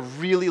needed to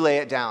really lay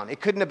it down. It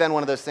couldn't have been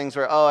one of those things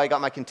where, I got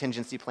my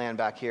contingency plan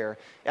back here.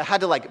 I had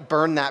to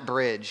burn that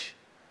bridge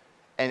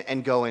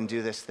and go and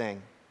do this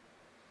thing.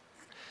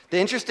 The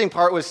interesting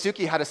part was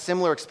Suki had a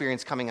similar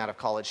experience coming out of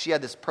college. She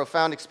had this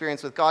profound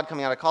experience with God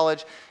coming out of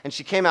college, and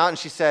she came out and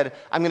she said,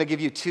 I'm going to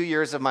give you 2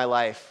 years of my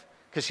life,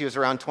 because she was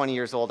around 20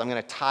 years old. I'm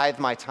going to tithe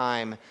my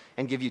time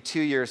and give you 2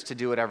 years to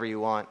do whatever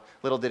you want.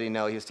 Little did he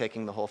know he was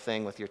taking the whole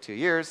thing with your 2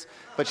 years,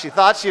 but she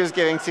thought she was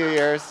giving 2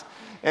 years,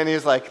 and he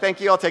was like,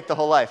 thank you, I'll take the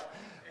whole life.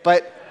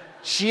 But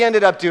she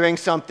ended up doing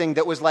something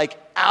that was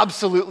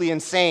absolutely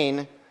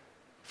insane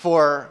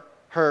for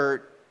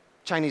her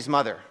Chinese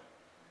mother,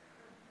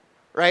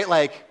 right?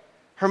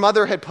 Her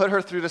mother had put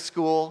her through to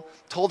school,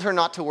 told her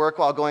not to work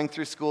while going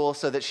through school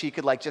so that she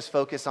could just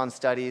focus on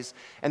studies.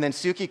 And then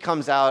Suki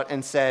comes out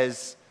and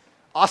says,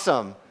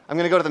 awesome, I'm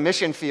going to go to the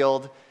mission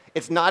field.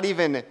 It's not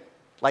even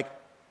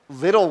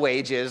little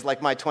wages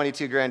like my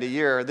 22 grand a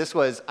year. This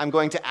was, I'm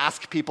going to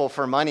ask people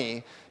for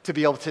money to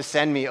be able to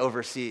send me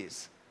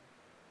overseas.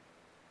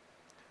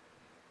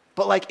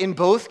 But in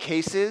both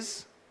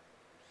cases,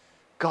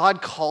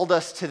 God called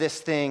us to this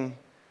thing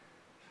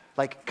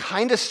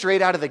kind of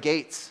straight out of the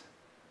gates.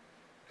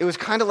 It was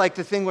kind of like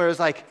the thing where it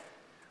was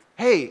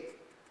hey,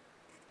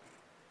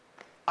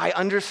 I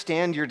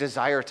understand your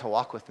desire to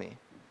walk with me.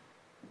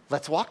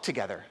 Let's walk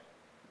together.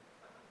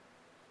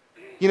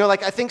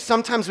 I think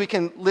sometimes we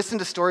can listen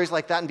to stories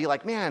like that and be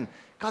like, man,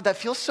 God, that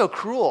feels so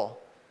cruel.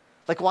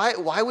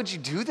 Why would you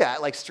do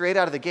that, straight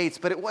out of the gates?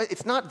 But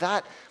it's not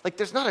that,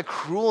 there's not a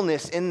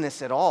cruelness in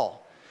this at all.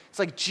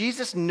 It's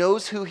Jesus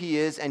knows who he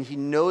is, and he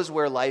knows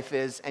where life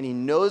is, and he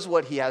knows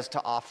what he has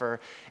to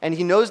offer. And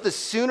he knows the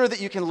sooner that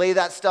you can lay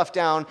that stuff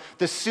down,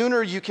 the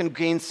sooner you can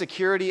gain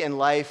security in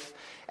life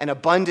and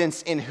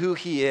abundance in who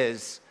he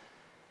is.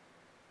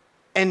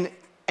 And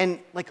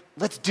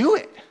let's do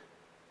it.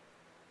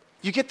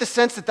 You get the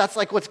sense that that's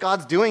what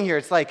God's doing here.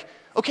 It's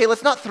okay,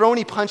 let's not throw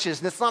any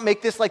punches. Let's not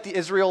make this like the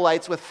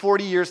Israelites with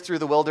 40 years through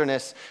the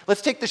wilderness.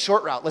 Let's take the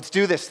short route. Let's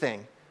do this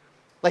thing.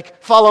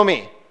 Follow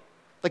me.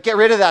 Get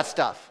rid of that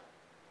stuff.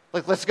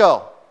 Let's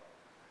go.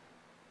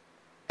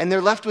 And they're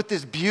left with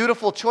this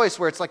beautiful choice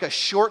where it's a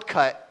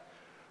shortcut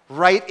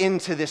right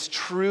into this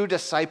true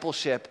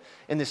discipleship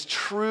and this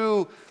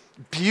true,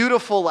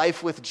 beautiful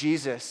life with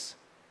Jesus.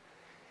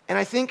 And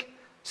I think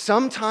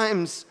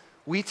sometimes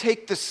we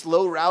take the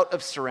slow route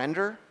of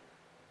surrender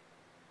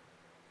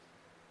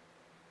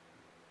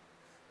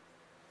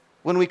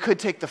when we could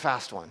take the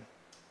fast one.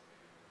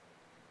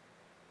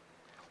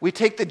 We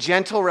take the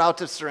gentle route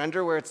of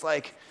surrender where it's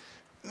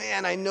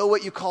man, I know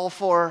what you call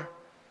for,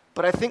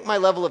 but I think my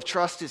level of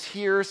trust is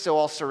here, so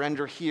I'll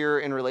surrender here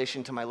in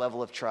relation to my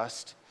level of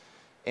trust.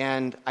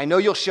 And I know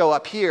you'll show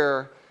up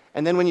here,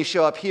 and then when you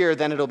show up here,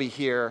 then it'll be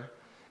here,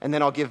 and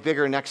then I'll give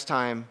bigger next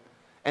time,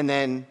 and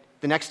then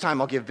the next time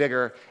I'll give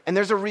bigger. And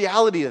there's a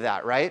reality to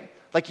that, right?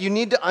 You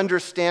need to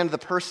understand the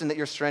person that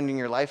you're surrendering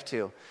your life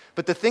to.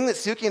 But the thing that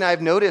Suki and I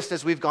have noticed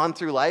as we've gone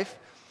through life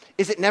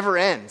is it never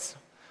ends.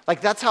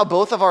 That's how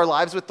both of our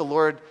lives with the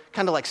Lord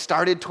kind of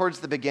started towards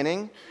the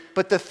beginning.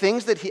 But the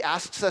things that he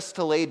asks us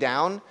to lay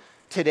down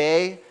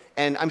today,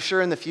 and I'm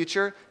sure in the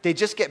future, they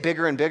just get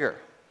bigger and bigger.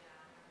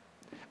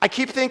 I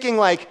keep thinking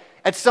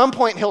at some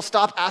point he'll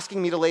stop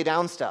asking me to lay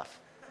down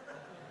stuff.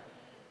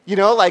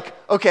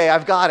 Okay,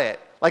 I've got it.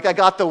 I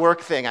got the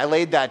work thing. I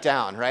laid that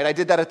down, right? I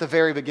did that at the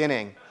very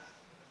beginning.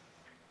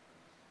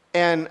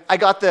 And I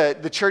got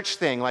the church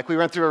thing. We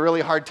went through a really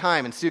hard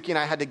time, and Suki and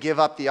I had to give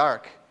up the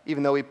ark,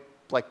 even though we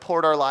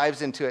poured our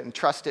lives into it and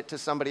trust it to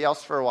somebody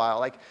else for a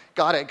while.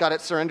 Got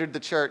it, surrendered the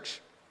church.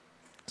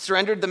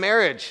 Surrendered the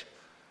marriage,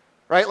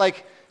 right?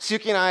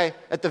 Suki and I,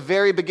 at the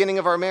very beginning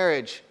of our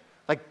marriage,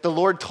 the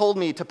Lord told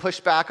me to push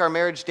back our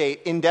marriage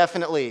date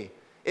indefinitely.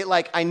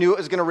 I knew it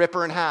was going to rip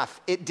her in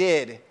half. It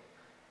did.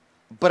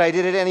 But I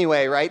did it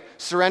anyway, right?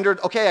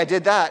 Surrendered, okay, I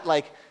did that.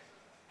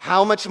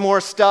 How much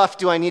more stuff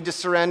do I need to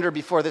surrender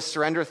before this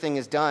surrender thing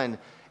is done?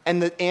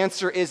 And the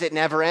answer is it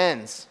never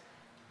ends.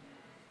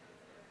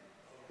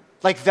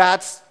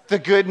 That's the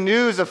good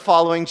news of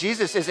following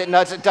Jesus, is it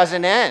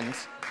doesn't end.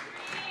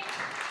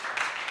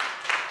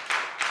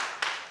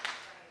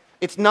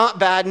 It's not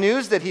bad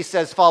news that he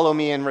says, follow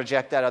me and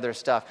reject that other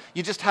stuff.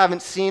 You just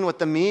haven't seen what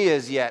the me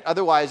is yet.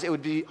 Otherwise, it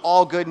would be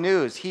all good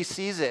news. He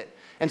sees it.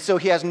 And so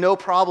he has no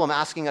problem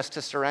asking us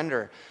to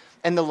surrender.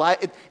 And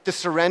the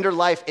surrender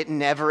life, it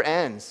never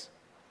ends.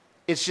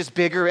 It's just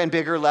bigger and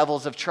bigger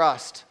levels of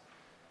trust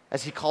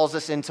as he calls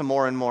us into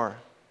more and more.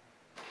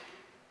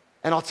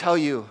 And I'll tell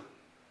you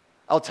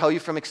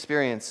from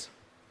experience,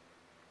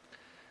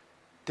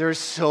 there is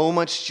so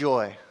much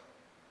joy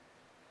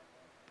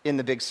in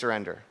the big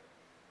surrender.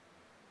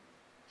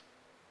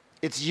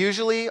 It's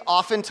usually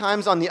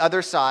oftentimes on the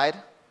other side,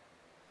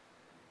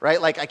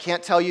 right? I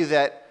can't tell you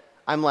that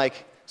I'm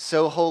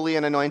so holy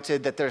and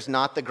anointed that there's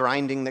not the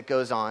grinding that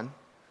goes on.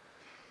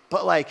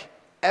 But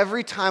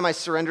every time I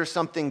surrender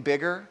something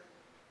bigger,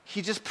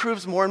 he just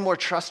proves more and more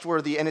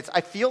trustworthy. And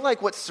I feel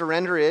what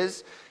surrender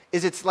is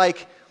it's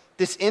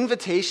this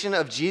invitation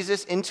of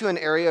Jesus into an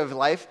area of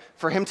life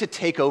for him to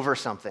take over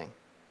something.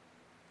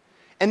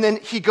 And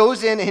then he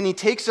goes in and he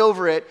takes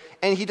over it,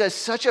 and he does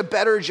such a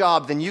better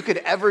job than you could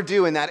ever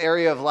do in that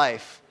area of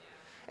life.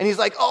 And he's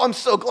oh, I'm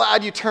so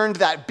glad you turned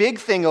that big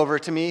thing over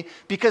to me,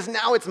 because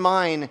now it's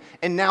mine,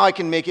 and now I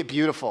can make it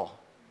beautiful.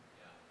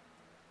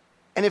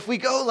 And if we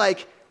go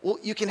well,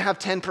 you can have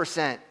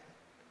 10%,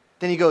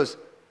 then he goes,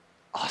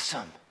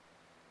 awesome.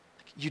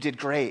 You did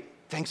great.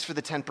 Thanks for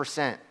the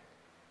 10%.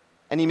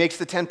 And he makes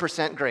the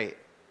 10% great.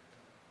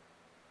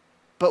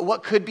 But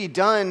what could be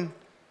done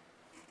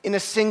in a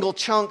single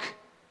chunk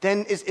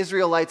then is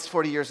Israelites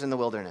 40 years in the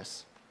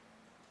wilderness.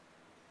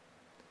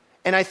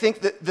 And I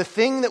think that the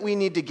thing that we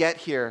need to get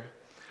here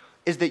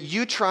is that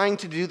you trying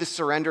to do the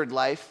surrendered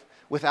life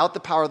without the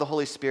power of the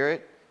Holy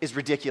Spirit is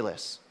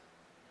ridiculous.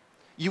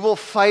 You will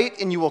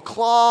fight and you will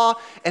claw,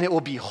 and it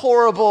will be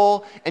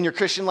horrible, and your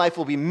Christian life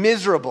will be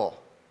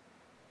miserable.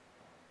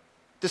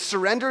 The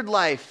surrendered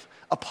life,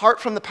 apart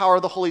from the power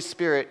of the Holy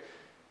Spirit,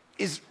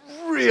 is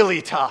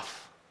really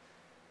tough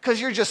because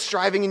you're just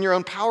striving in your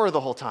own power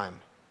the whole time.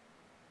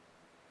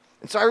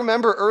 And so I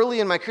remember early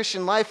in my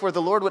Christian life where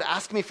the Lord would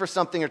ask me for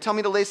something or tell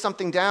me to lay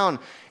something down,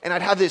 and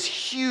I'd have this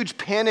huge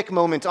panic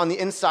moment on the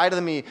inside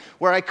of me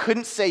where I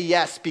couldn't say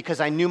yes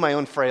because I knew my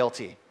own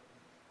frailty.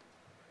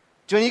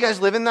 Do any of you guys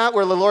live in that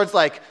where the Lord's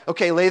like,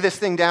 okay, lay this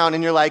thing down,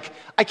 and you're like,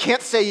 I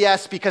can't say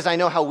yes because I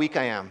know how weak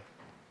I am.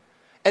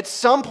 At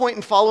some point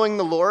in following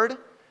the Lord,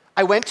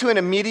 I went to an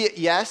immediate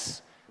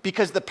yes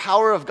because the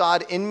power of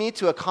God in me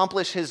to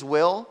accomplish His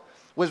will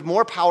was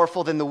more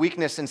powerful than the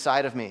weakness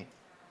inside of me.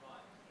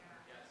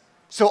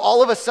 So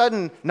all of a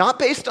sudden, not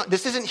based on,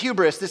 this isn't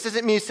hubris, this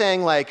isn't me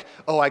saying like,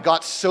 oh, I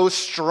got so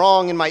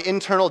strong in my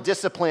internal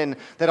discipline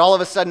that all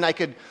of a sudden I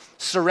could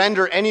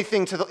surrender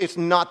anything to it's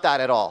not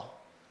that at all.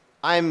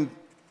 I'm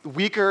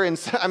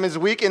as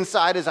weak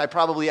inside as I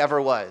probably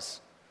ever was.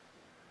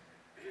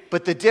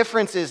 But the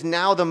difference is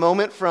now the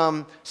moment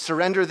from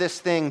surrender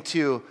this thing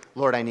to,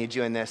 Lord, I need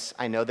you in this.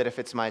 I know that if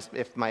it's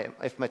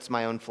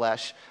my own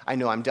flesh, I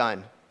know I'm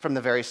done from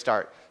the very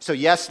start. So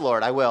yes,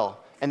 Lord, I will.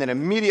 And then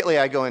immediately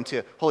I go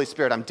into, Holy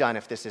Spirit, I'm done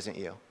if this isn't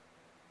you.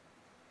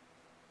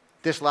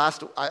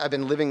 I've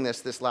been living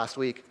this last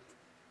week.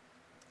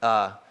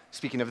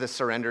 Speaking of this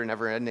surrender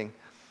never ending.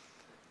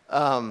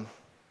 That'd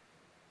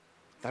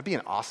be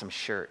an awesome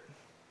shirt.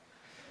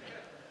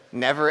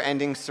 Never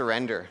ending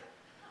surrender.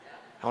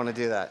 I want to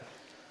do that.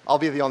 I'll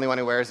be the only one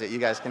who wears it. You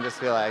guys can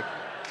just be like,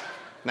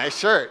 nice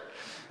shirt.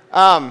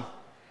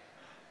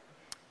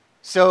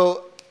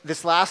 So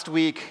this last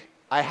week,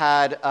 I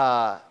had,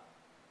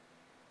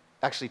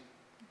 actually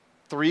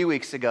 3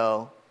 weeks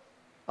ago,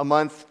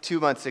 2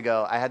 months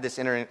ago, I had this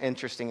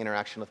interesting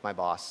interaction with my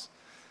boss.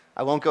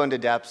 I won't go into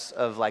depths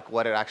of like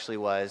what it actually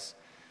was.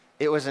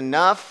 It was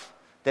enough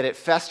that it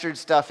festered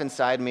stuff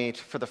inside me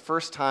for the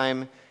first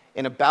time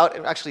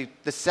the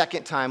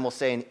second time, we'll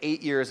say, in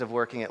 8 years of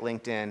working at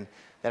LinkedIn,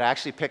 that I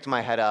actually picked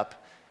my head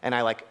up and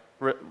I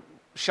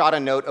shot a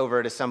note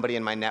over to somebody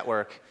in my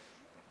network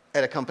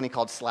at a company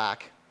called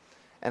Slack.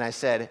 And I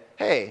said,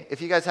 hey,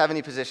 if you guys have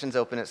any positions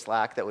open at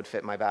Slack that would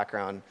fit my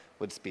background,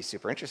 would be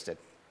super interested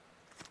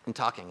in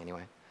talking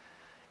anyway.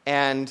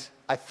 And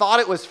I thought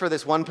it was for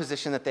this one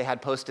position that they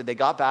had posted. They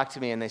got back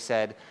to me and they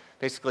said,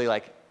 basically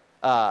like,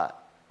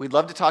 we'd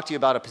love to talk to you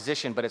about a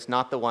position, but it's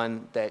not the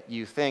one that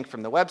you think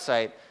from the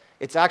website.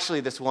 It's actually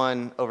this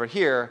one over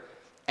here,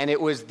 and it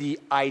was the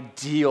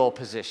ideal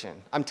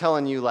position. I'm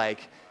telling you,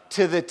 like,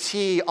 to the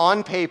T,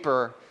 on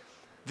paper,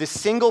 the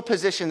single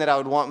position that I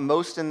would want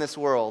most in this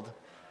world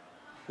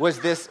was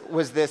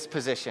this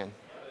position.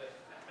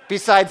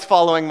 Besides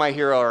following my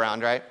hero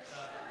around, right?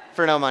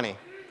 For no money.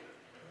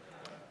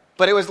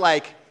 But it was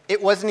like,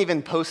 it wasn't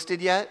even posted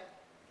yet.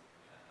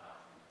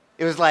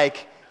 It was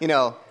like, it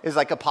was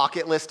like a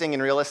pocket listing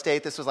in real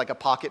estate. This was like a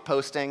pocket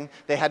posting.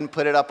 They hadn't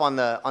put it up on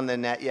the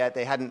net yet.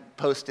 They hadn't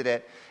posted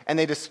it. And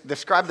they just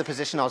described the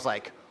position. I was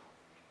like,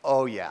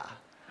 oh yeah.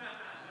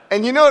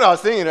 And you know what I was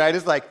thinking, right?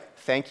 It's like,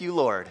 thank you,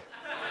 Lord.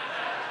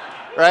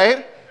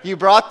 Right? You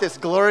brought this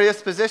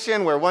glorious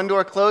position where one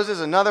door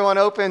closes, another one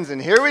opens,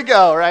 and here we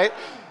go, right?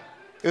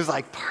 It was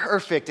like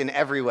perfect in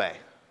every way.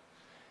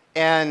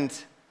 And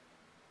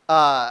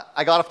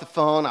I got off the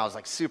phone. I was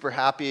like super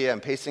happy. I'm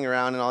pacing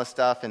around and all this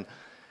stuff. And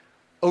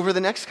over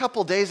the next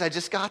couple days, I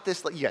just got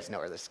this, you guys know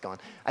where this is going.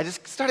 I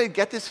just started to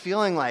get this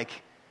feeling like,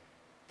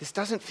 this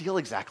doesn't feel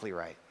exactly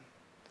right.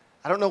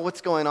 I don't know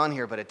what's going on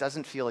here, but it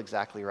doesn't feel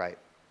exactly right.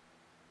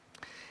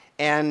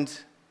 And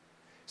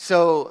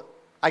so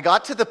I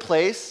got to the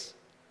place,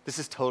 this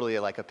is totally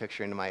like a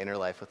picture into my inner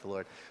life with the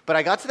Lord, but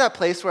I got to that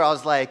place where I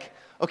was like,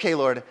 okay,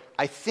 Lord,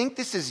 I think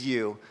this is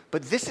you,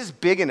 but this is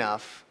big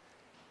enough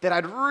that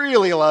I'd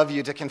really love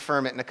you to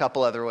confirm it in a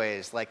couple other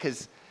ways. Like,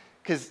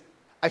 because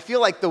I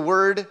feel like the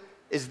word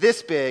is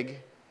this big,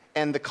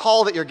 and the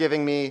call that you're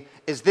giving me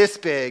is this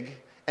big,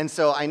 and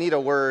so I need a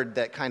word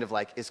that kind of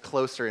like is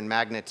closer in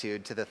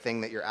magnitude to the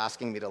thing that you're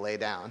asking me to lay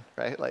down,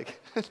 right?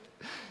 Like,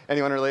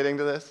 anyone relating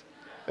to this?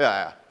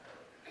 Yeah.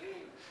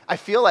 I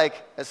feel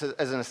like, as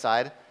an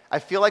aside, I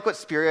feel like what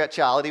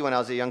spirituality when I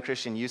was a young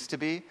Christian used to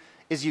be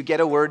is you get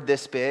a word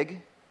this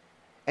big,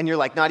 and you're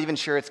like not even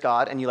sure it's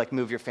God, and you like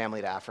move your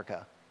family to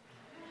Africa.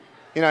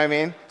 You know what I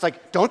mean? It's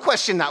like, don't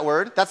question that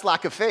word. That's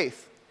lack of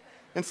faith.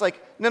 And it's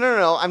like,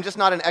 no, I'm just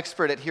not an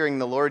expert at hearing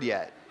the Lord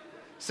yet.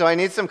 So I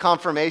need some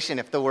confirmation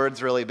if the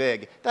word's really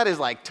big. That is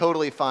like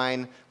totally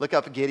fine. Look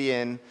up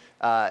Gideon.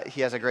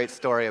 He has a great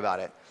story about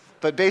it.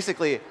 But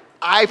basically,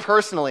 I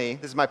personally,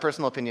 this is my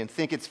personal opinion,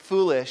 think it's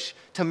foolish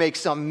to make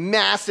some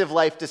massive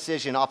life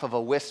decision off of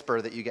a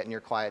whisper that you get in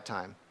your quiet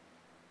time.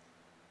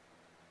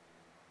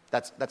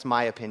 That's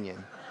my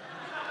opinion.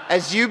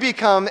 As you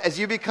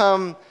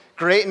become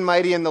great and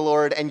mighty in the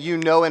Lord and you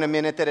know in a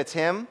minute that it's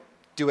Him,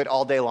 do it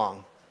all day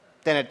long.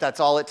 Then that's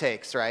all it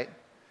takes, right?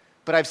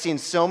 But I've seen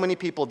so many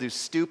people do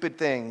stupid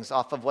things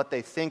off of what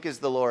they think is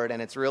the Lord,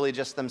 and it's really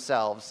just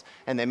themselves,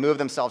 and they move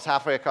themselves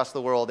halfway across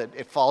the world,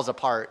 it falls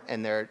apart,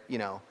 and they're,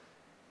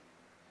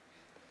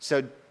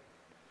 So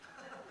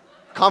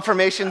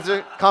confirmations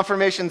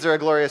are a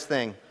glorious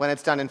thing when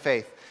it's done in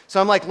faith. So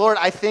I'm like, Lord,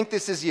 I think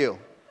this is you.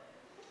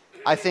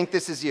 I think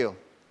this is you.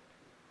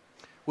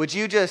 Would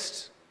you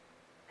just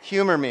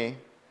humor me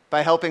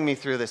by helping me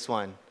through this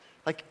one?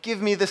 Like,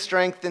 give me the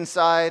strength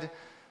inside.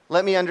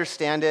 Let me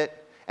understand it.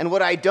 And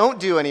what I don't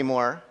do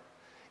anymore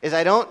is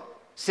I don't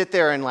sit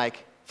there and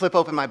like flip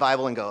open my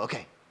Bible and go,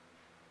 okay.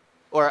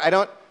 Or I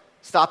don't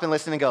stop and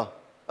listen and go,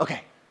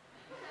 okay.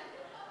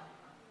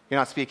 You're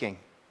not speaking.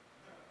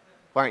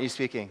 Why aren't you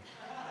speaking?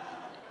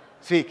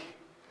 Speak.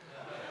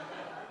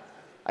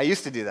 I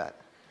used to do that.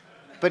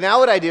 But now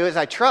what I do is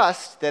I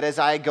trust that as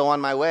I go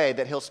on my way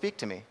that he'll speak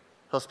to me.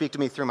 He'll speak to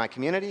me through my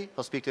community.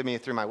 He'll speak to me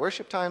through my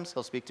worship times.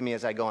 He'll speak to me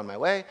as I go on my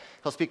way.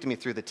 He'll speak to me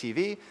through the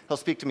TV. He'll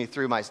speak to me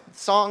through my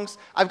songs.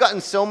 I've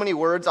gotten so many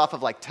words off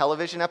of like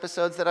television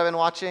episodes that I've been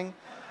watching.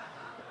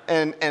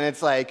 And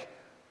it's like,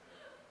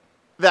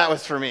 that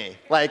was for me.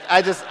 Like,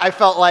 I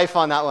felt life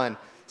on that one.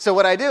 So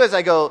what I do is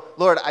I go,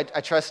 Lord, I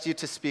trust you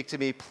to speak to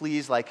me.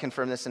 Please, like,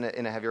 confirm this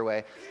in a heavier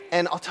way.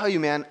 And I'll tell you,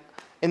 man,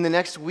 in the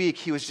next week,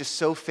 he was just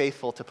so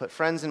faithful to put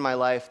friends in my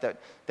life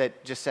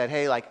that just said,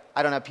 hey, like,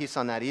 I don't have peace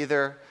on that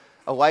either.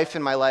 A wife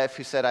in my life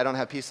who said, I don't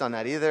have peace on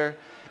that either.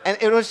 And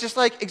it was just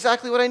like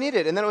exactly what I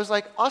needed. And then it was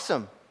like,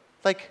 awesome.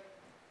 Like,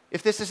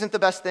 if this isn't the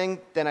best thing,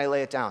 then I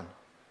lay it down.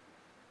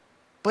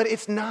 But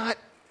it's not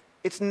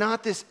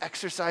this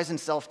exercise in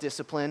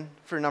self-discipline,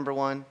 for number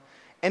one.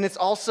 And it's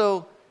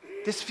also,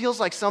 this feels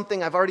like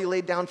something I've already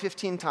laid down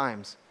 15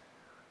 times.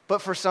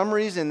 But for some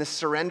reason, this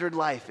surrendered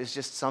life is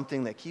just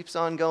something that keeps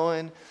on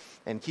going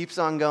and keeps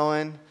on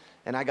going.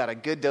 And I got a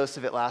good dose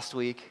of it last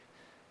week.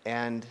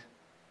 And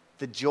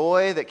the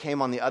joy that came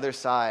on the other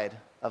side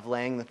of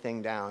laying the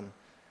thing down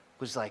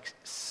was like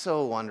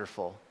so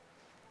wonderful,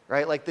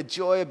 right? Like the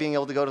joy of being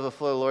able to go to the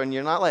floor of the Lord, and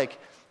you're not like,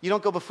 you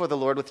don't go before the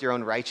Lord with your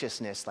own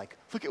righteousness, like,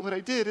 look at what I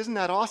did, isn't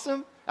that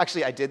awesome?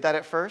 Actually, I did that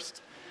at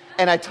first,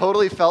 and I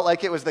totally felt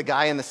like it was the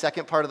guy in the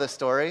second part of the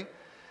story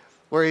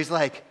where he's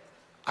like,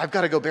 I've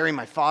got to go bury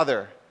my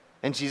father.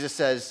 And Jesus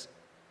says,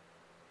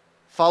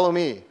 follow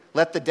me,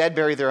 let the dead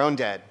bury their own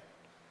dead.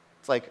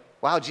 It's like,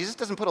 wow, Jesus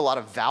doesn't put a lot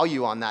of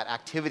value on that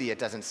activity, it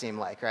doesn't seem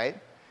like, right?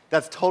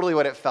 That's totally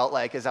what it felt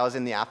like as I was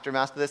in the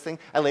aftermath of this thing.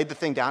 I laid the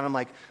thing down, I'm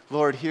like,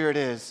 Lord, here it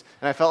is.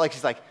 And I felt like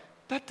he's like,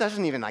 that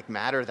doesn't even like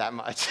matter that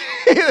much.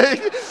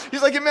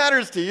 He's like, it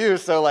matters to you,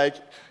 so like,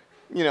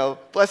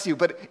 bless you.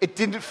 But it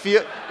didn't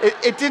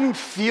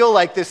feel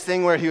like this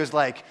thing where he was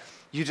like,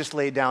 you just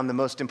laid down the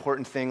most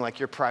important thing, like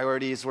your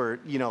priorities were,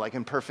 like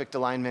in perfect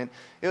alignment.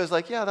 It was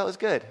like, yeah, that was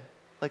good.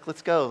 Like,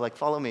 let's go, like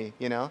follow me,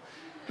 And I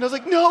was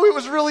like, no, it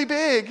was really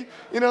big.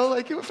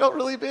 Like it felt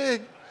really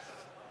big.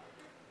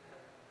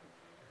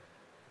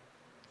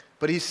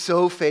 But he's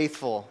so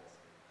faithful.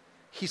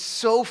 He's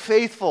so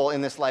faithful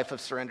in this life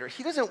of surrender.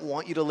 He doesn't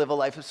want you to live a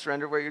life of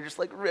surrender where you're just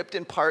like ripped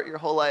apart your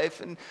whole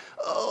life and,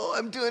 oh,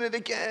 I'm doing it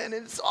again,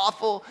 and it's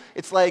awful.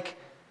 It's like,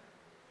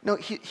 no,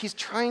 he's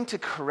trying to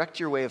correct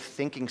your way of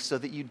thinking so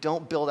that you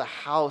don't build a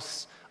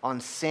house on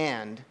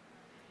sand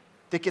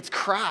that gets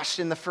crashed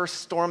in the first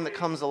storm that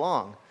comes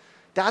along.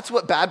 That's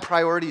what bad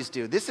priorities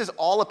do. This is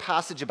all a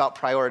passage about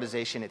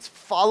prioritization. It's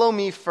follow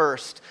me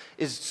first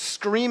is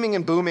screaming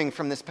and booming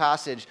from this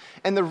passage.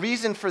 And the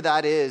reason for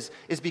that is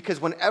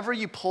because whenever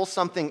you pull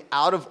something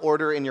out of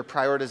order in your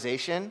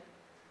prioritization,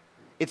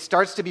 it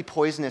starts to be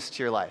poisonous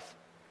to your life.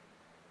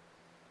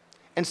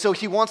 And so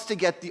he wants to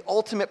get the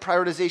ultimate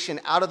prioritization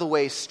out of the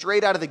way,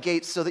 straight out of the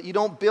gate, so that you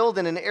don't build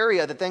in an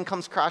area that then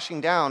comes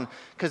crashing down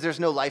because there's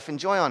no life and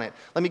joy on it.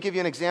 Let me give you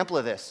an example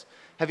of this.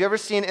 Have you ever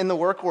seen in the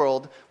work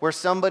world where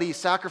somebody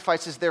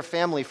sacrifices their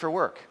family for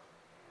work?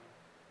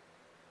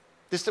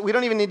 We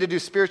don't even need to do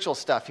spiritual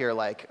stuff here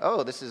like,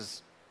 oh, this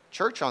is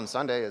church on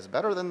Sunday is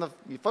better than the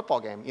football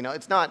game.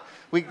 It's not.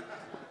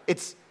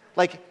 It's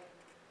like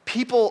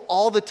people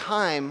all the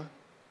time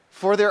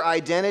for their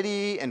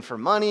identity and for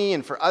money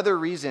and for other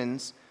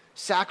reasons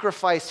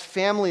sacrifice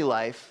family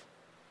life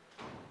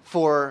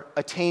for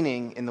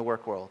attaining in the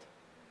work world.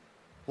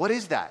 What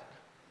is that?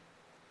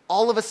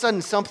 All of a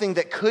sudden, something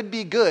that could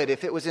be good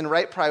if it was in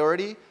right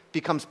priority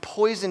becomes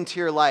poison to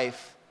your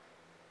life,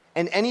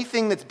 and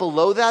anything that's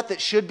below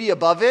that should be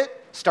above it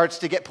starts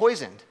to get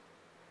poisoned.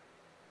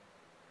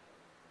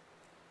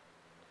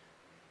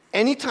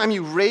 Anytime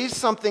you raise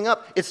something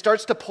up, it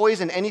starts to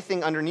poison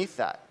anything underneath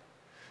that.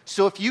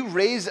 So if you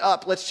raise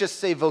up, let's just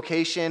say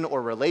vocation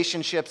or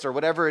relationships or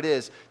whatever it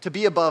is, to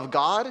be above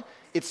God,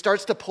 it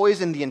starts to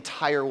poison the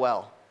entire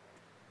well.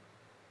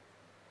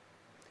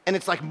 And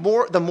it's like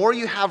the more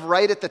you have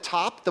right at the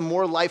top, the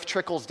more life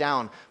trickles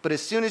down. But as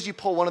soon as you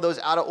pull one of those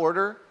out of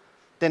order,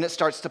 then it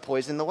starts to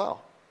poison the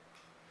well.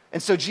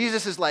 And so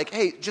Jesus is like,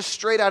 hey, just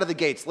straight out of the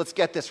gates, let's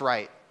get this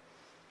right.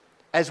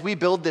 As we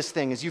build this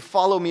thing, as you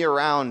follow me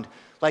around,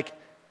 like,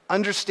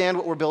 understand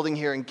what we're building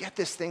here and get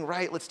this thing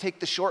right. Let's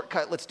take the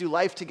shortcut. Let's do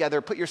life together.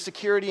 Put your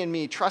security in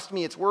me. Trust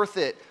me, it's worth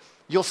it.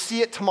 You'll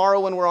see it tomorrow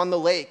when we're on the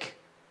lake,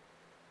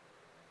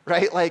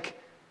 right? Like,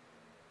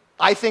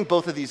 I think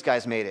both of these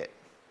guys made it.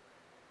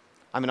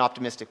 I'm an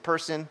optimistic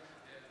person.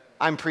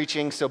 I'm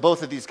preaching, so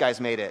both of these guys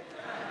made it.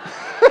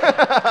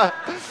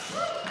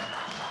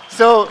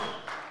 So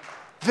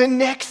the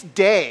next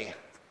day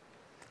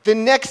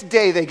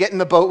they get in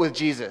the boat with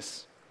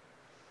Jesus.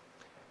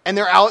 And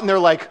they're out and they're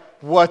like,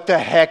 what the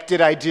heck did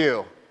I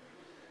do?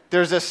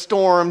 There's a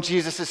storm.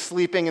 Jesus is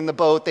sleeping in the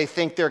boat. They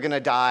think they're going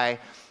to die.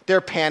 They're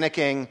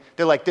panicking.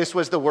 They're like, this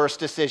was the worst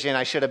decision.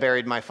 I should have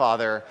buried my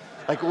father.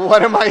 Like,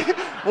 what am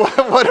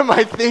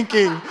I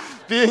thinking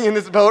being in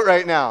this boat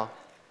right now?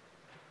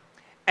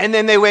 And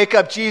then they wake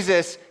up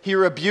Jesus. He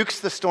rebukes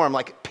the storm.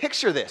 Like,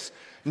 picture this.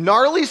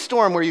 Gnarly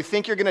storm where you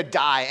think you're going to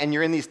die and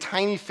you're in these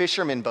tiny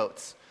fisherman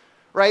boats,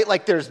 right?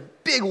 Like, there's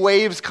big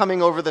waves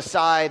coming over the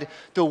side.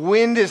 The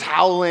wind is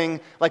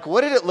howling. Like,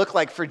 what did it look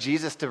like for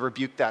Jesus to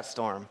rebuke that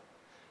storm?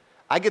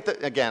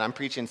 Again, I'm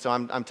preaching, so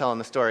I'm telling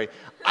the story.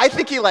 I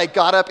think he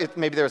got up,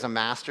 maybe there was a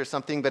mast or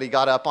something, but he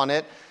got up on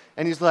it,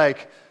 and he's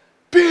like,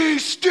 be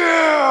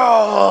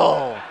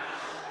still!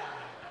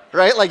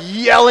 Right? Like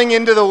yelling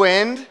into the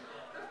wind.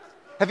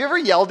 Have you ever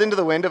yelled into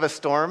the wind of a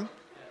storm?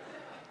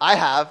 I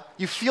have.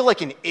 You feel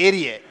like an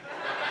idiot.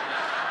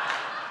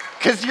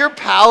 Because your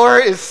power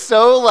is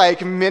so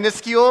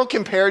minuscule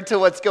compared to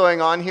what's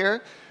going on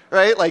here,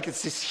 right? Like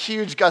it's this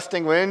huge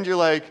gusting wind. You're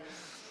like,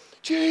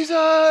 Jesus!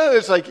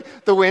 It's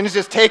like the wind's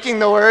just taking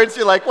the words.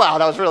 You're like, wow,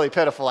 that was really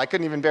pitiful. I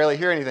couldn't even barely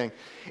hear anything.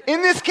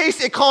 In this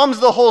case, it calms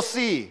the whole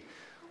sea.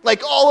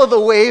 Like all of the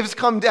waves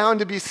come down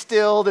to be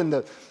stilled, and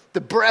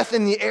the breath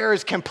in the air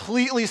is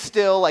completely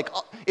still. Like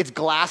it's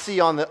glassy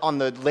on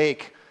the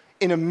lake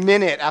in a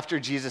minute after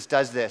Jesus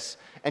does this.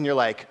 And you're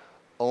like,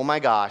 oh my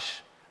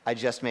gosh, I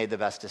just made the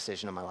best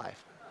decision of my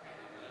life.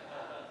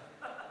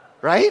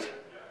 Right?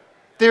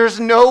 There's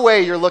no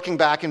way you're looking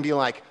back and being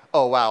like,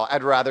 oh, wow,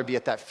 I'd rather be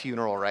at that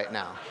funeral right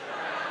now.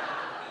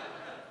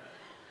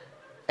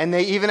 And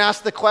they even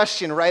ask the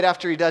question right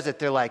after he does it.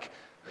 They're like,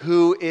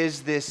 who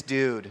is this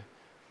dude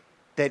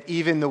that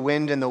even the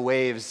wind and the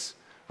waves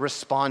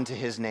respond to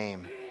his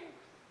name?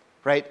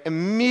 Right?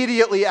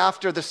 Immediately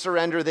after the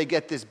surrender, they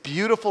get this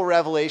beautiful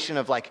revelation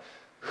of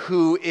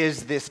who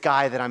is this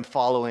guy that I'm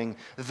following?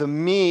 The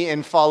me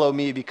in follow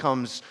me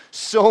becomes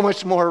so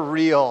much more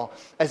real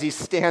as he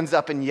stands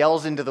up and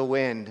yells into the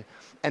wind,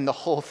 and the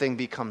whole thing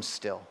becomes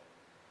still.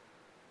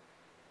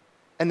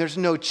 And there's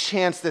no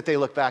chance that they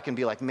look back and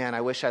be like, man,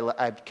 I wish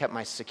I'd kept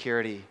my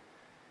security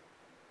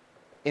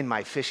in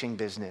my fishing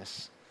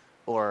business,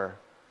 or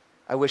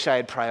I wish I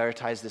had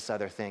prioritized this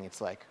other thing.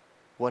 It's like,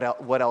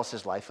 what else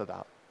is life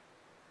about?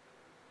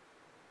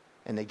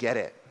 And they get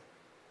it.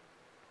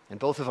 And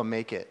both of them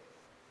make it.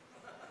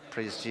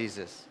 Praise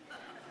Jesus.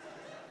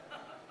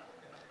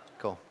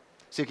 Cool.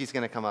 Suki's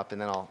going to come up,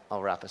 and then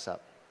I'll wrap us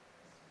up.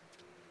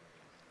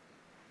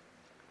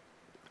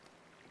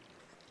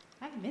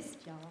 I've missed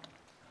y'all.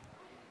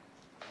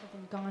 I've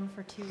been gone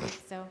for 2 weeks,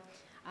 so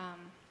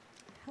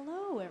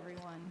hello,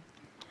 everyone.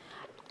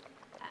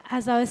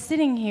 As I was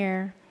sitting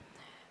here,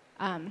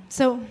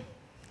 so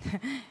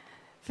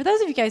for those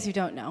of you guys who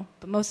don't know,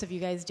 but most of you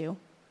guys do,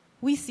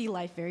 we see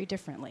life very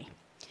differently.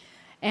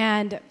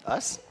 And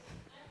us?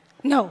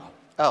 No.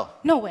 Oh.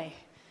 No way.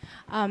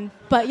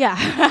 But yeah.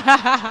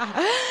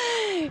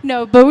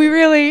 No, but we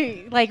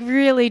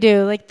really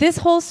do. Like, this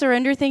whole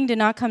surrender thing did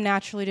not come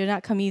naturally, did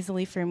not come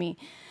easily for me.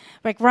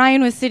 Like,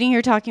 Ryan was sitting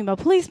here talking about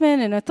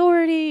policemen and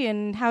authority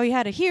and how he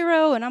had a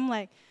hero, and I'm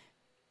like,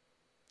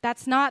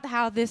 that's not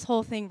how this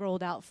whole thing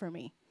rolled out for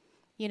me.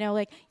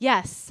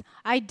 Yes,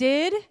 I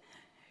did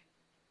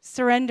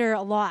surrender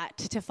a lot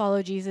to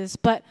follow Jesus,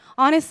 but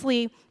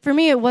honestly, for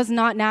me, it was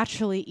not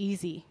naturally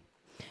easy.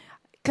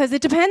 Because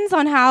it depends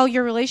on how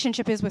your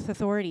relationship is with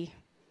authority.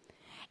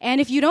 And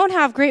if you don't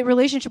have great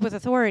relationship with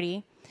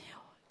authority,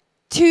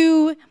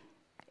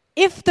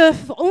 if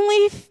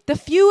the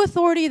few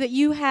authority that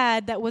you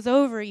had that was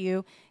over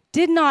you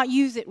did not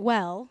use it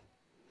well,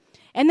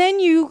 and then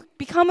you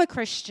become a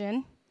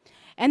Christian,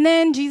 and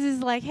then Jesus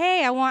is like,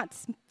 hey, I want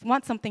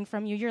something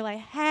from you. You're like,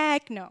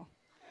 heck no.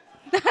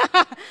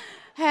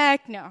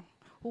 Heck no.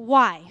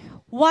 Why?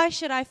 Why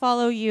should I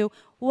follow you?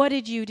 What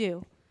did you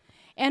do?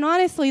 And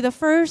honestly, the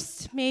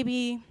first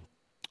maybe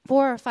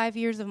 4 or 5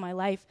 years of my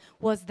life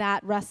was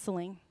that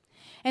wrestling.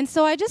 And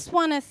so I just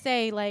want to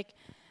say,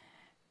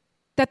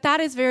 that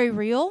is very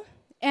real.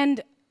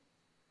 And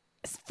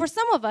for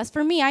some of us,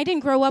 for me, I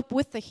didn't grow up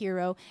with the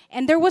hero.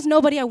 And there was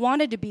nobody I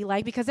wanted to be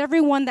like, because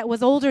everyone that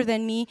was older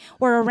than me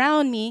or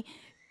around me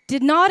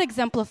did not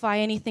exemplify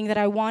anything that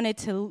I wanted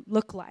to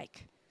look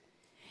like.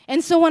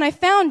 And so when I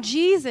found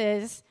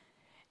Jesus,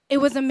 it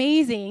was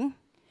amazing,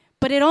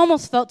 but it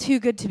almost felt too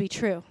good to be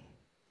true.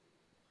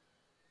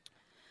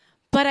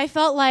 But I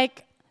felt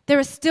like there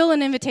was still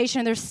an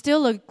invitation, there's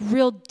still a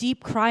real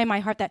deep cry in my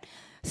heart that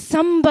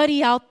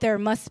somebody out there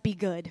must be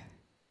good.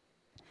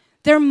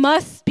 There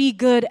must be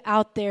good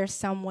out there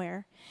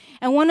somewhere.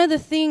 And one of the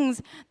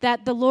things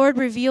that the Lord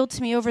revealed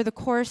to me over the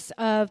course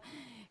of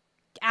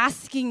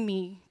asking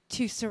me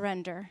to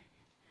surrender,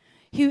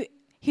 he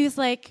was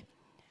like,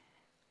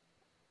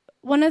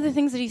 one of the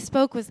things that he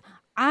spoke was,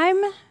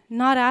 I'm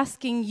not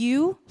asking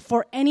you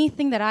for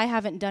anything that I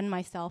haven't done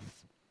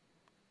myself.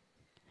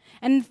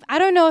 And I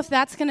don't know if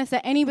that's going to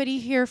set anybody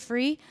here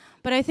free,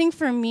 but I think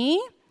for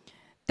me,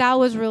 that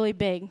was really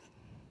big.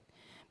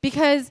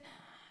 Because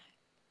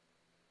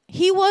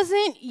he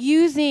wasn't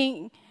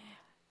using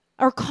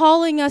or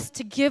calling us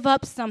to give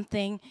up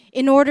something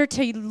in order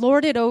to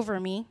lord it over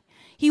me.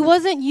 He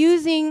wasn't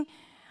using,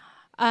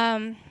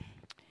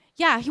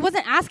 he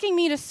wasn't asking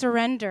me to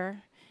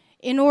surrender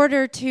in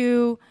order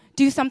to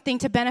do something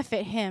to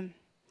benefit him.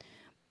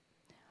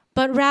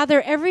 But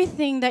rather,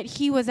 everything that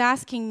he was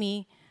asking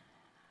me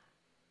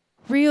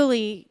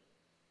really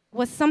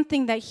was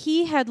something that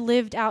he had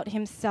lived out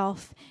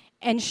himself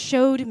and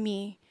showed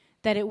me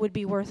that it would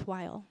be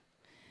worthwhile.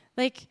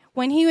 Like,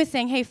 when he was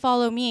saying, hey,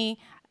 follow me,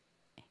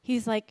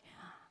 he's like,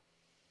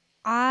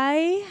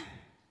 I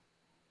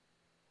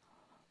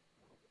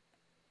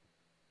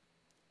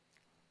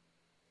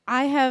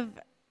have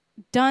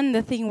done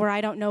the thing where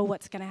I don't know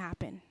what's going to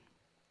happen.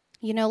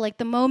 You know, like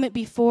the moment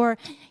before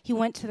he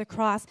went to the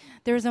cross,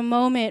 there was a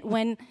moment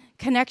when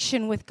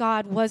connection with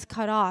God was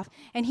cut off,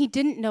 and he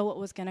didn't know what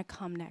was going to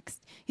come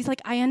next. He's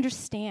like, I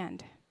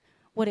understand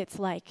what it's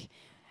like.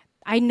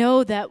 I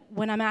know that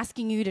when I'm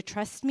asking you to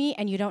trust me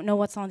and you don't know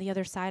what's on the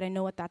other side, I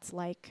know what that's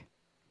like.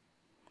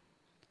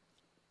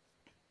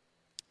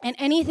 And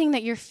anything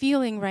that you're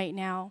feeling right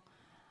now,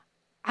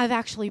 I've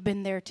actually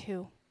been there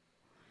too.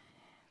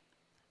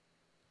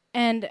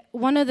 And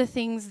one of the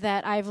things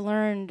that I've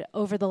learned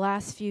over the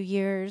last few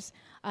years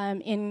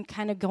in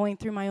kind of going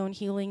through my own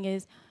healing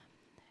is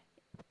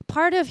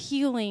part of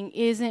healing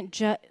is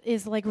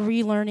like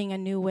relearning a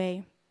new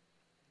way.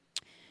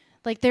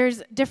 Like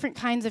there's different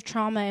kinds of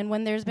trauma, and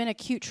when there's been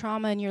acute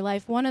trauma in your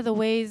life, one of the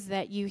ways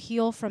that you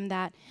heal from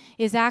that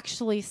is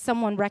actually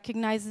someone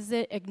recognizes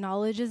it,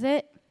 acknowledges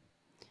it,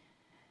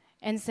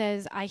 and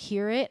says, I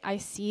hear it, I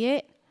see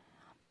it,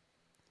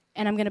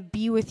 and I'm going to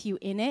be with you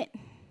in it.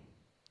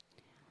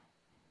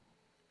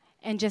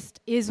 And just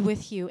is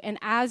with you. And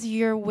as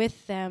you're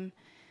with them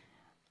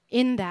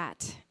in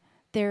that,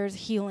 there's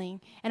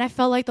healing. And I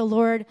felt like the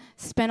Lord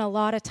spent a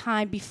lot of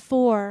time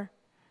before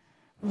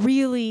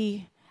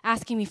really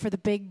asking me for the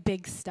big,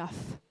 big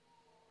stuff.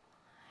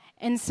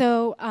 And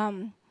so,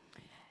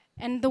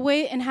 and the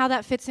way and how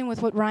that fits in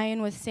with what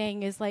Ryan was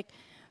saying is like,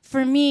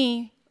 for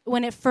me,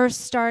 when it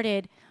first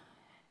started,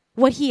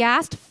 what he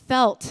asked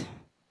felt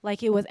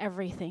like it was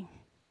everything.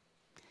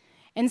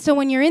 And so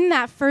when you're in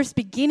that first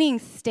beginning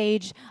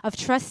stage of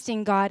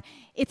trusting God,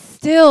 it's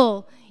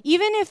still,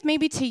 even if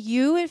maybe to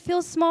you it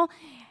feels small,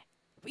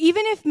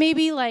 even if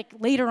maybe like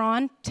later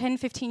on, 10,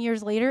 15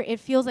 years later, it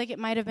feels like it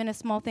might have been a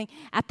small thing.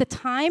 At the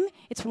time,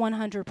 it's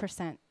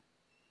 100%.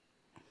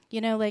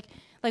 You know, like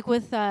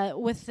with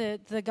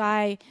the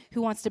guy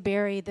who wants to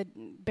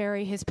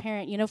bury his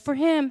parent, you know, for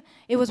him,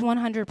 it was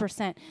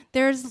 100%.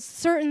 There's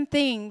certain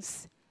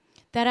things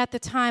that at the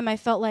time I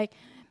felt like,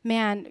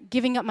 man,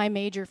 giving up my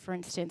major, for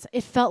instance,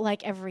 it felt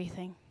like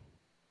everything.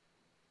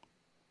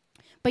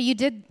 But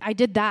I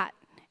did that.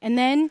 And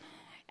then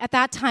at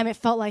that time, it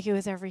felt like it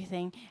was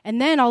everything. And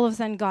then all of a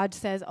sudden, God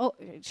says,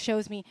 it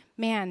shows me,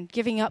 man,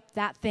 giving up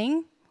that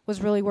thing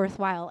was really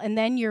worthwhile. And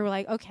then you're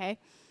like, okay,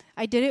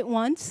 I did it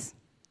once.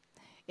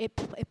 It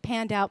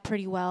panned out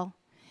pretty well.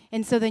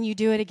 And so then you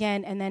do it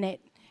again, and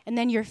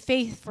then your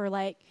faith for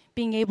like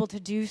being able to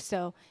do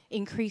so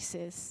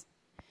increases.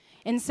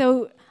 And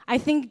so I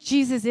think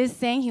Jesus is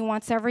saying he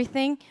wants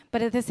everything,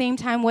 but at the same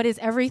time, what is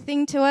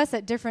everything to us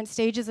at different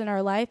stages in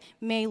our life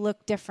may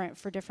look different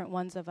for different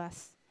ones of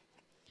us.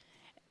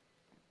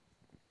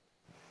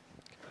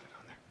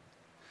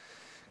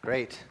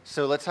 Great.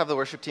 So let's have the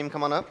worship team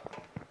come on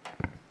up.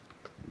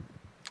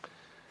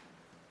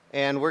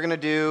 And we're going to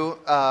do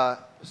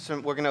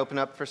we're going to open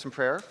up for some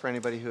prayer for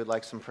anybody who would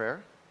like some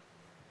prayer.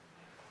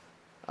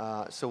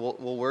 So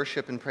we'll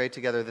worship and pray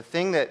together.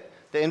 The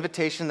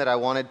invitation that I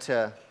wanted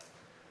to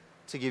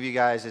give you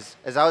guys is,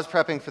 as I was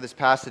prepping for this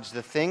passage,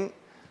 the thing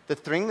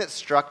that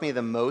struck me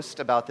the most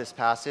about this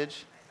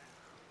passage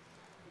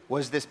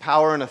was this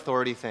power and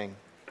authority thing.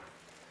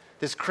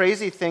 This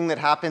crazy thing that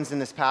happens in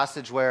this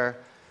passage where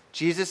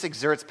Jesus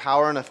exerts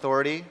power and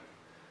authority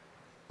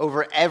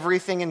over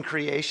everything in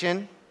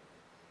creation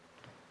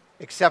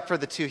except for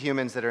the two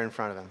humans that are in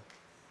front of him.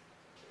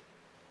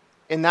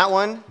 In that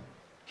one,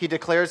 he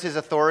declares his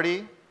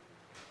authority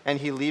and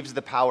he leaves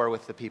the power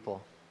with the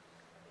people.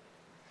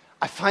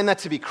 I find that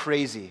to be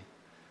crazy.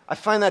 I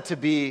find that to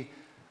be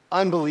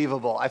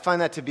unbelievable. I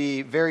find that to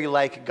be very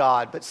like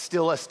God, but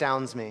still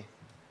astounds me.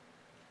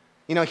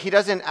 You know, he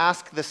doesn't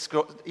ask the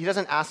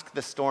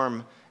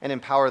storm and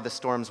empower the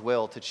storm's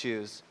will to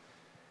choose.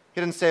 He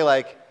doesn't say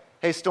like,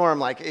 hey, storm,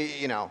 like,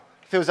 you know,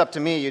 if it was up to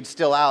me, you'd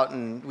still out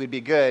and we'd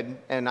be good,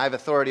 and I have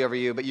authority over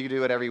you, but you can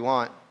do whatever you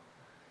want.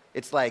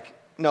 It's like,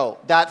 no,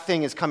 that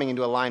thing is coming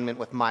into alignment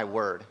with my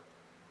word.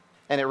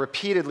 And it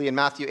repeatedly in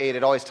Matthew 8,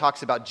 it always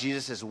talks about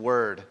Jesus'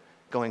 word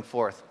going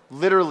forth.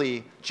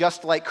 Literally,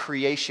 just like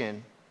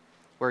creation,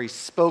 where he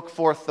spoke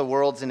forth the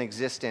worlds in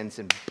existence,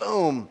 and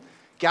boom,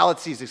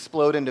 galaxies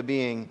explode into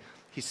being.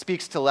 He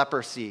speaks to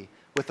leprosy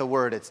with a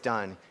word, it's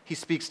done. He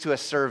speaks to a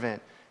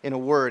servant in a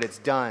word, it's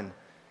done.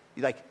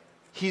 Like,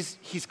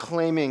 he's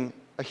claiming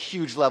a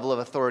huge level of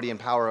authority and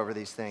power over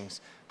these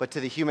things. But to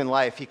the human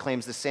life, he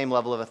claims the same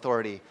level of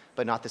authority,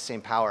 but not the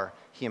same power.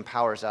 He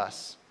empowers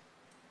us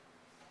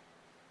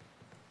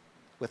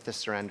with the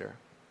surrender.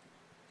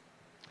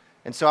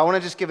 And so I want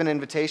to just give an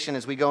invitation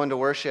as we go into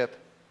worship.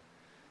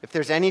 If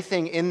there's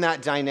anything in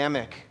that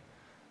dynamic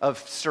of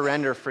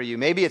surrender for you,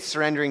 maybe it's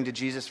surrendering to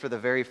Jesus for the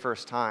very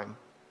first time.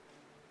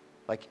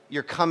 Like,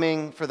 you're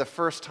coming for the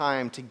first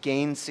time to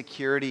gain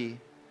security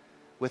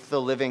with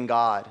the living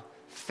God,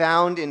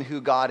 found in who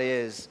God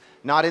is,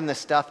 not in the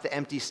stuff, the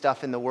empty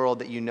stuff in the world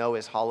that you know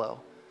is hollow.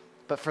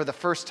 But for the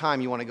first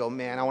time, you want to go,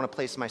 man, I want to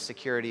place my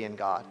security in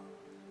God,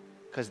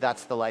 because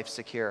that's the life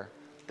secure.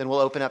 Then we'll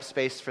open up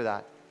space for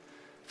that.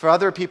 For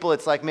other people,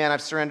 it's like, man,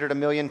 I've surrendered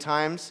 1,000,000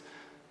 times,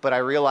 but I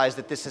realize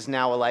that this is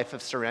now a life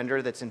of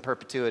surrender that's in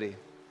perpetuity.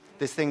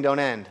 This thing don't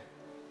end.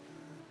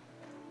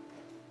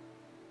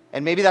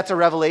 And maybe that's a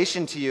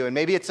revelation to you, and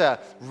maybe it's a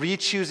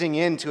re-choosing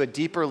into a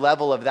deeper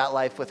level of that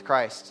life with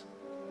Christ,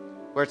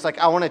 where it's like,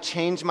 I want to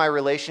change my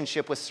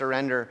relationship with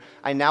surrender.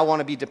 I now want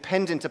to be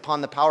dependent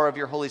upon the power of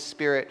your Holy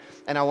Spirit,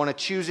 and I want to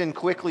choose in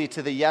quickly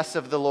to the yes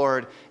of the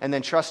Lord, and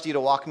then trust you to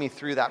walk me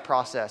through that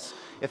process.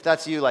 If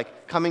that's you,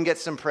 like, come and get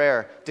some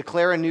prayer.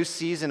 Declare a new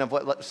season of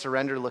what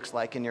surrender looks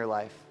like in your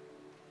life.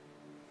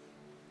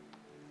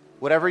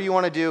 Whatever you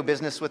want to do,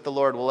 business with the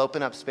Lord, we'll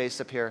open up space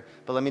up here.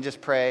 But let me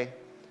just pray,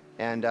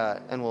 and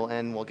we'll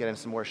end. We'll get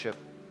into some worship.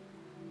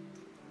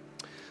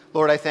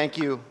 Lord, I thank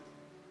you.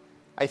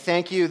 I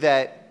thank you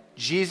that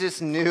Jesus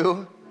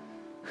knew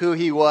who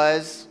he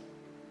was.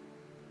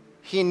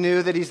 He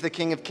knew that he's the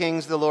King of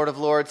Kings, the Lord of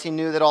Lords. He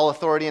knew that all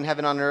authority in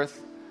heaven and on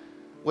earth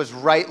was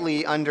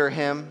rightly under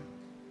him.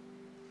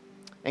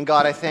 And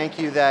God, I thank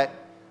you that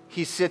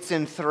he sits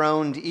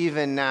enthroned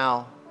even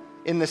now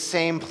in the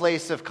same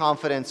place of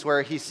confidence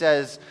where he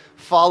says,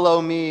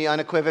 follow me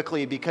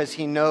unequivocally, because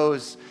he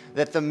knows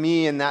that the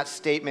me in that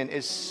statement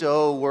is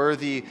so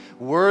worthy.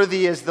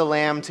 Worthy is the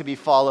Lamb to be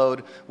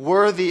followed.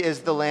 Worthy is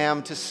the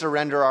Lamb to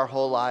surrender our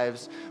whole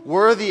lives.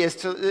 Worthy is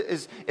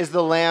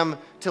the Lamb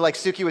to, like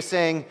Suki was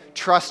saying,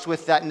 trust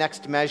with that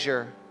next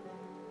measure.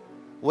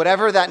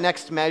 Whatever that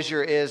next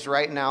measure is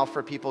right now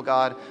for people,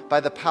 God, by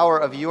the power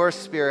of your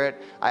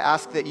Spirit, I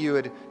ask that you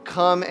would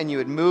come and you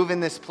would move in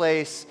this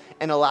place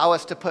and allow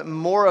us to put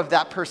more of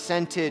that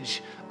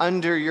percentage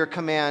under your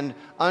command,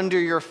 under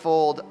your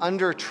fold,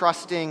 under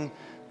trusting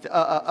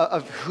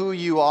of who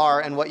you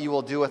are and what you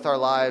will do with our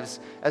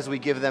lives as we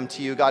give them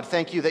to you. God,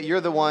 thank you that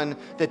you're the one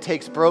that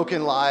takes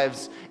broken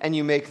lives and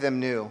you make them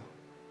new.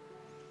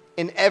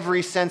 In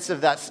every sense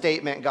of that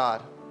statement,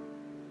 God.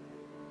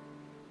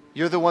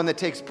 You're the one that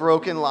takes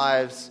broken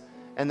lives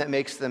and that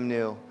makes them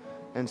new.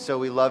 And so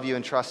we love you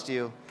and trust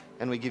you,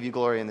 and we give you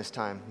glory in this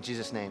time. In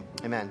Jesus' name,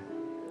 amen.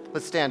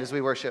 Let's stand as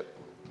we worship.